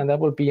soon, and that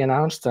will be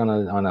announced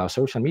on our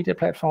social media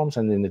platforms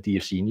and in the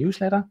DFC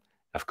newsletter.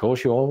 Of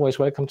course, you're always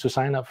welcome to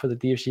sign up for the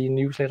DFC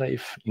newsletter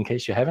in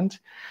case you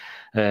haven't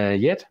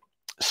yet.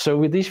 So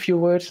with these few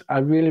words, I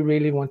really,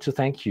 really want to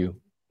thank you.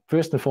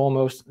 First and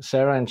foremost,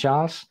 Sarah and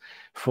Charles,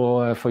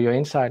 for your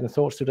insight and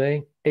thoughts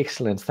today.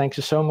 Excellent. Thank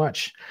you so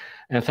much.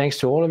 And thanks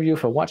to all of you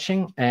for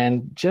watching.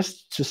 And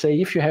just to say,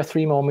 if you have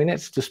 3 more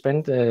minutes to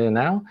spend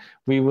now,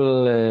 we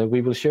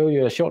will show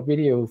you a short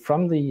video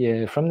from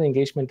the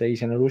engagement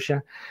days in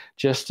Arusha,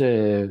 just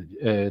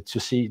to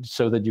see,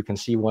 so that you can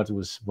see what it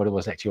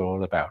was actually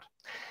all about.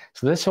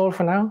 So that's all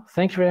for now.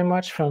 Thank you very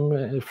much from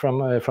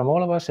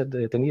all of us at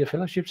the Danida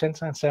Fellowship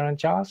Center, Sarah and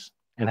Charles,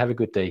 and have a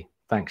good day.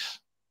 Thanks.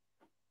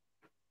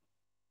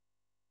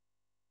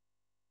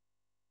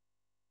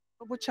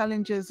 Global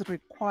challenges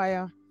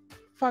require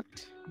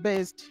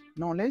fact-based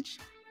knowledge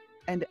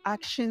and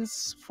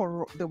actions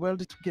for the world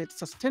to get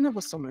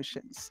sustainable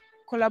solutions.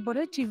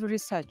 Collaborative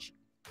research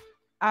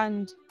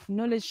and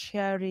knowledge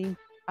sharing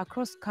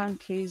across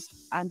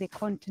countries and the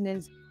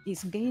continents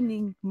is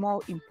gaining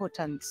more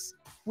importance.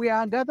 We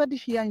are gathered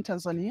here in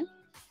Tanzania,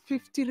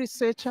 50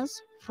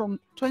 researchers from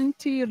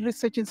 20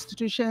 research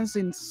institutions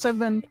in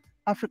 7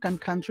 African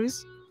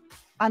countries,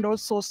 and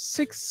also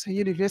 6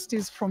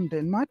 universities from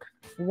Denmark,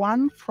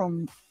 1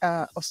 from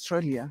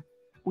Australia.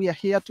 We are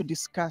here to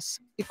discuss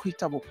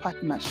equitable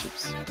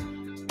partnerships.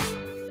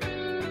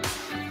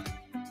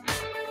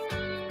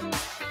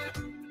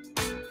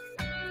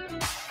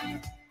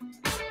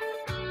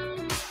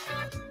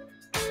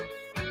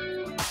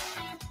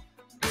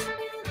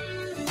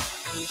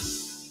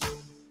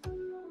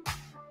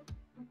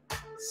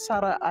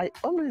 Sarah, I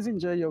always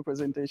enjoy your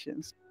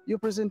presentations. Your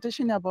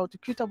presentation about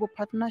equitable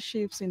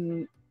partnerships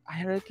in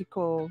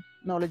hierarchical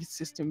knowledge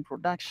system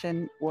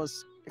production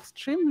was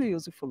extremely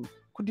useful.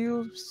 Could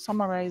you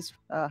summarize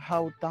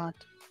how that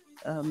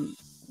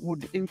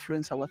would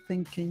influence our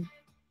thinking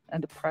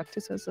and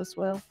practices as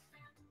well?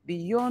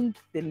 Beyond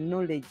the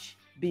knowledge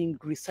being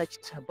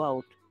researched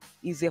about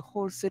is a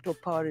whole set of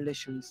power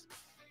relations.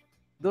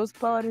 Those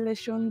power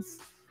relations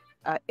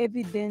are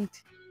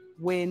evident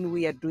when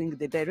we are doing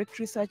the direct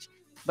research,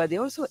 but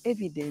they're also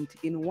evident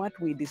in what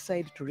we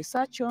decide to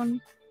research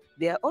on.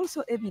 They are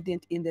also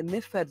evident in the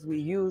methods we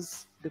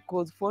use,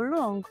 because for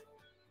long,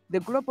 the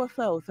Global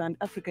South and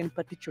Africa in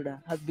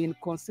particular have been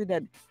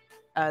considered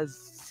as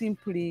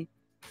simply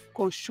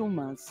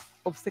consumers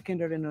of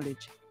secondary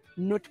knowledge,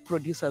 not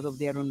producers of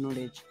their own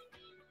knowledge.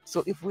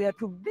 So if we are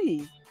to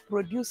be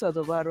producers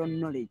of our own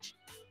knowledge,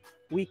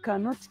 we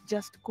cannot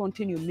just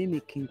continue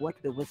mimicking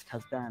what the West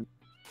has done.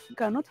 We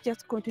cannot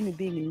just continue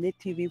being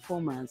native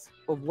informers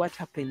of what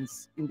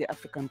happens in the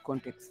African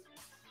context.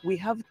 We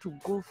have to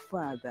go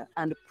further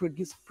and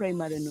produce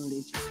primary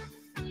knowledge.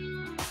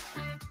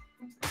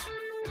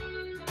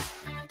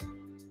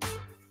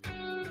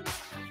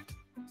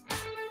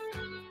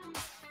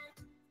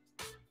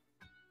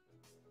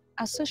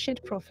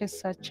 Associate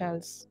Professor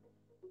Charles,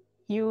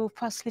 you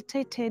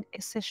facilitated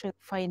a session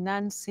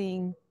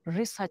financing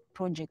research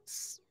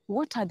projects.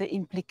 What are the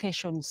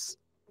implications?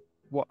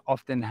 What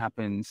often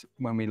happens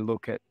when we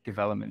look at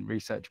development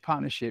research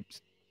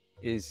partnerships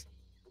is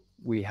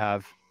we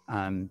have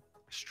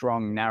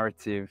strong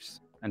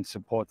narratives and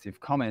supportive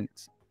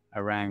comments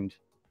around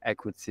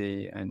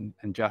equity and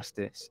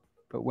justice.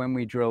 But when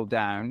we drill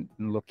down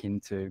and look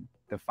into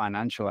the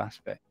financial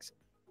aspects,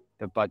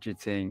 the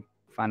budgeting,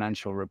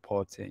 financial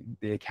reporting,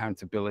 the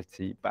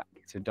accountability back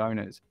to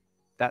donors,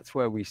 that's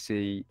where we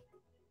see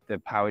the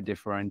power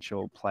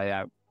differential play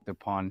out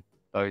upon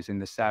those in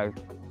the South.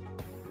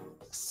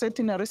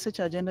 Setting a research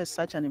agenda is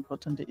such an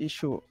important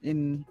issue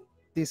in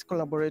these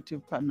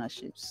collaborative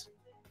partnerships.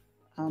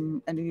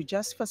 And you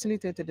just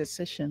facilitated a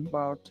session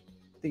about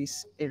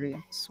this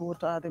area. So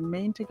what are the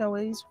main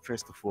takeaways?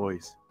 First of all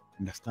is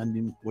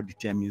understanding what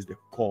determines the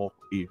core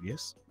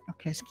areas.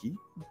 Okay. Is key.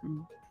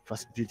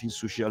 Facilitating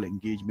social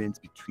engagement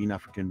between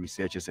African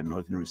researchers and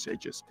Northern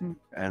researchers,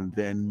 and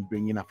then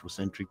bringing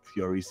Afrocentric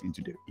theories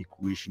into the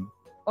equation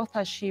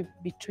authorship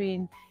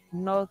between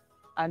North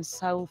and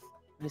South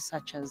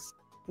researchers.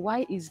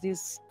 Why is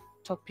this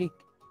topic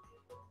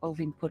of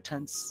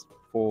importance?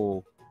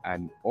 For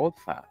an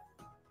author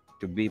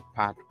to be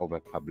part of a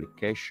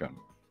publication,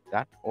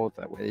 that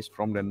author, whether it's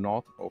from the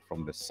North or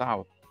from the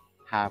South,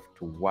 have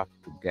to work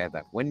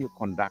together. When you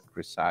conduct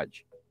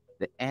research,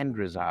 the end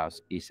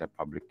result is a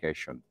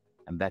publication,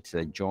 and that's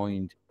a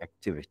joint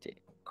activity.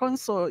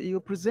 Conso, you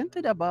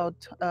presented about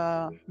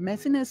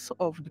messiness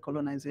of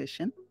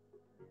decolonization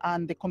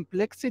and the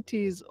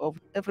complexities of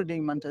everyday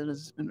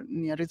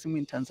humanitarianism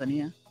in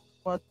Tanzania.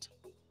 What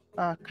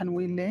can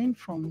we learn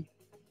from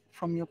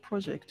your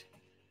project?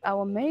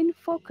 Our main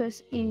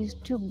focus is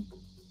to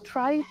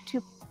try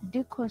to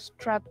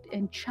deconstruct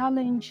and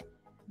challenge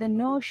the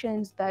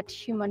notions that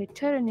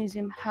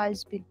humanitarianism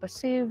has been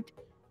perceived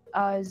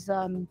as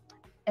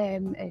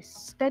a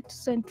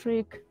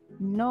state-centric,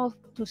 north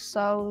to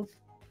south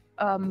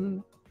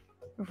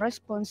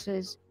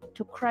responses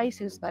to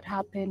crises that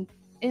happen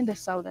in the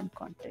southern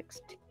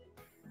context.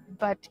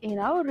 But in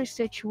our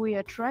research, we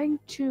are trying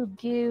to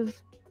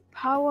give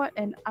power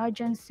and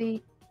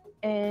urgency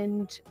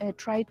and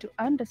try to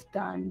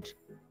understand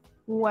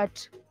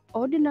what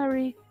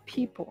ordinary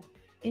people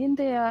in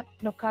their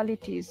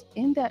localities,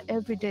 in their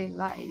everyday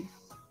life,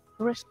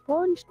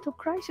 respond to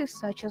crises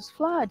such as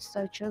floods,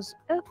 such as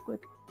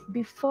earthquake,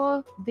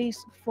 before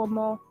this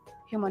formal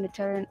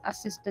humanitarian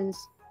assistance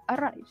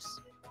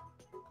arrives.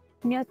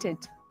 Muted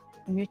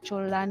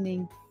mutual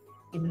learning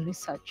in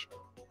research.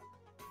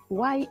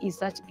 Why is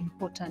that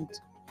important?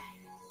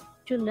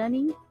 Mutual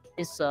learning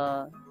is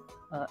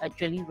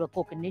actually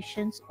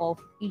recognitions of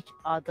each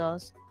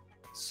other's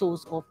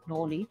source of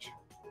knowledge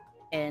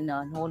and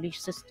knowledge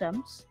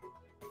systems.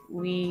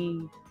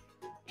 We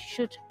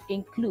should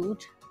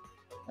include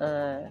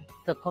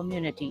the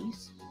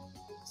communities.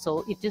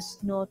 So it is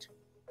not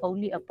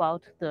only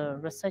about the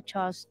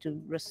researchers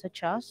to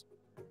researchers,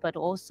 but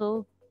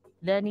also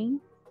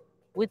learning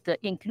with the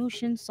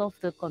inclusions of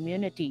the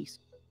communities,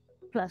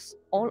 plus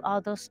all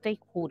other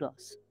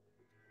stakeholders.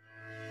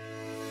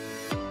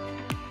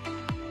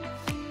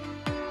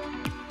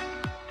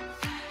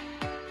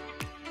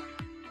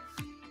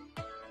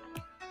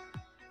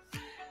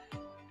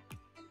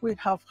 We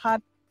have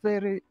had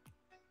very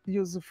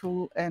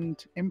useful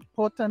and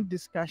important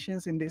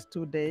discussions in these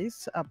 2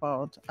 days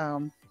about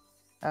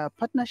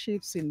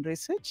partnerships in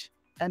research,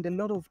 and a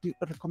lot of the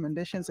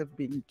recommendations have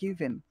been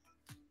given.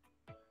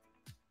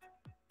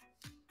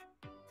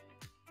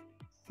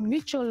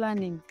 Mutual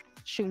learning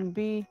should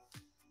be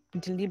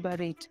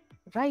deliberate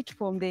right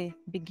from the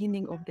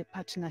beginning of the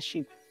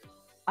partnership,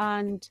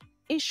 and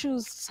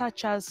issues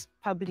such as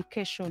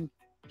publication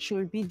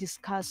should be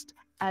discussed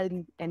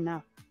early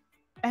enough.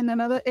 And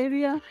another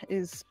area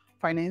is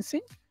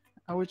financing,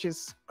 which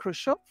is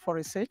crucial for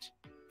research.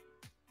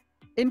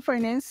 In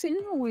financing,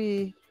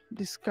 we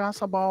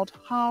discuss about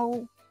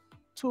how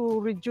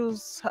to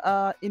reduce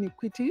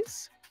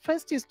inequities.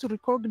 First is to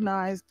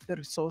recognize the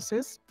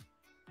resources,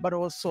 but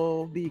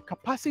also the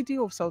capacity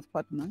of South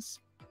partners.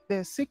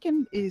 The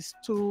second is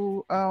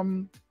to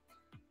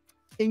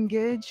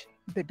engage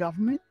the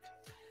government,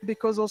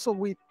 because also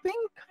we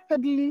think,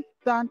 thirdly,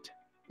 that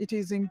it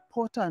is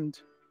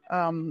important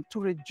to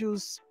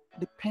reduce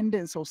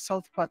dependence of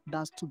South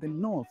partners to the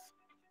North.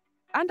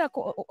 Under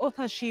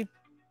authorship,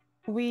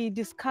 we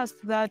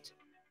discussed that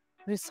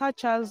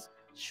researchers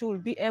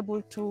should be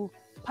able to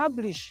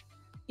publish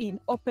in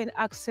open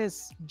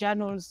access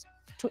journals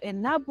to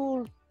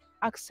enable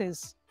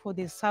access for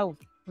the South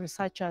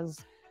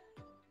researchers.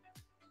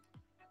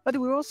 But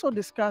we also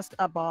discussed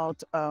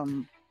about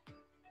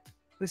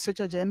research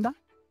agenda,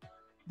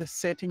 the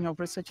setting of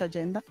research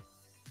agenda.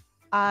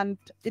 And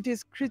it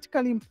is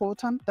critically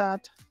important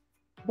that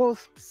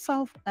both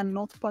South and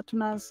North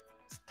partners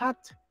start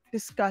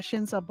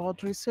discussions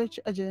about research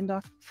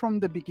agenda from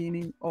the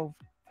beginning of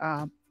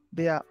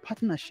their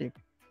partnership.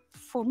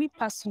 For me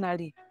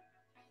personally,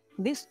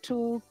 these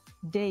 2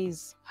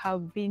 days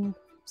have been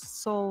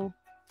so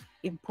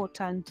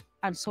important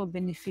and so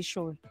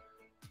beneficial.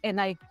 And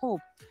I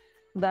hope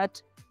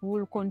that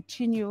we'll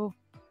continue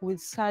with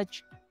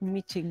such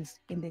meetings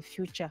in the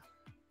future.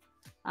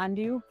 And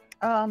you?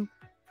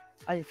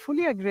 I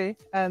fully agree.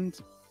 And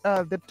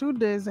the 2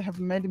 days have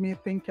made me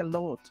think a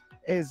lot.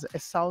 As a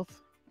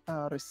South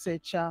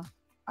researcher,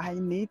 I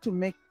need to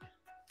make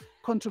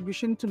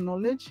contribution to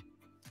knowledge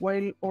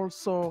while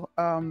also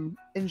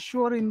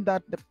ensuring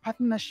that the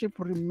partnership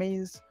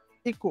remains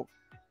equal.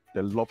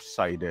 The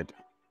lopsided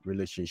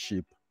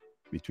relationship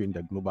between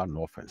the global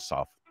North and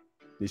South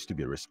needs to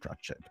be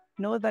restructured.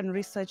 Northern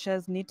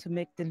researchers need to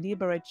make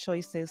deliberate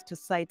choices to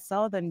cite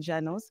Southern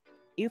journals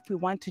if we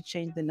want to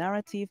change the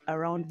narrative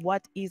around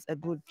what is a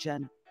good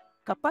journal.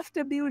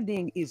 Capacity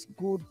building is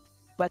good,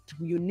 but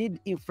you need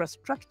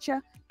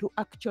infrastructure to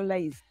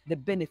actualize the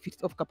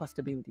benefits of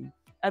capacity building.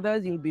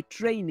 Otherwise, you'll be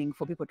training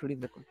for people to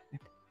leave the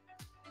continent.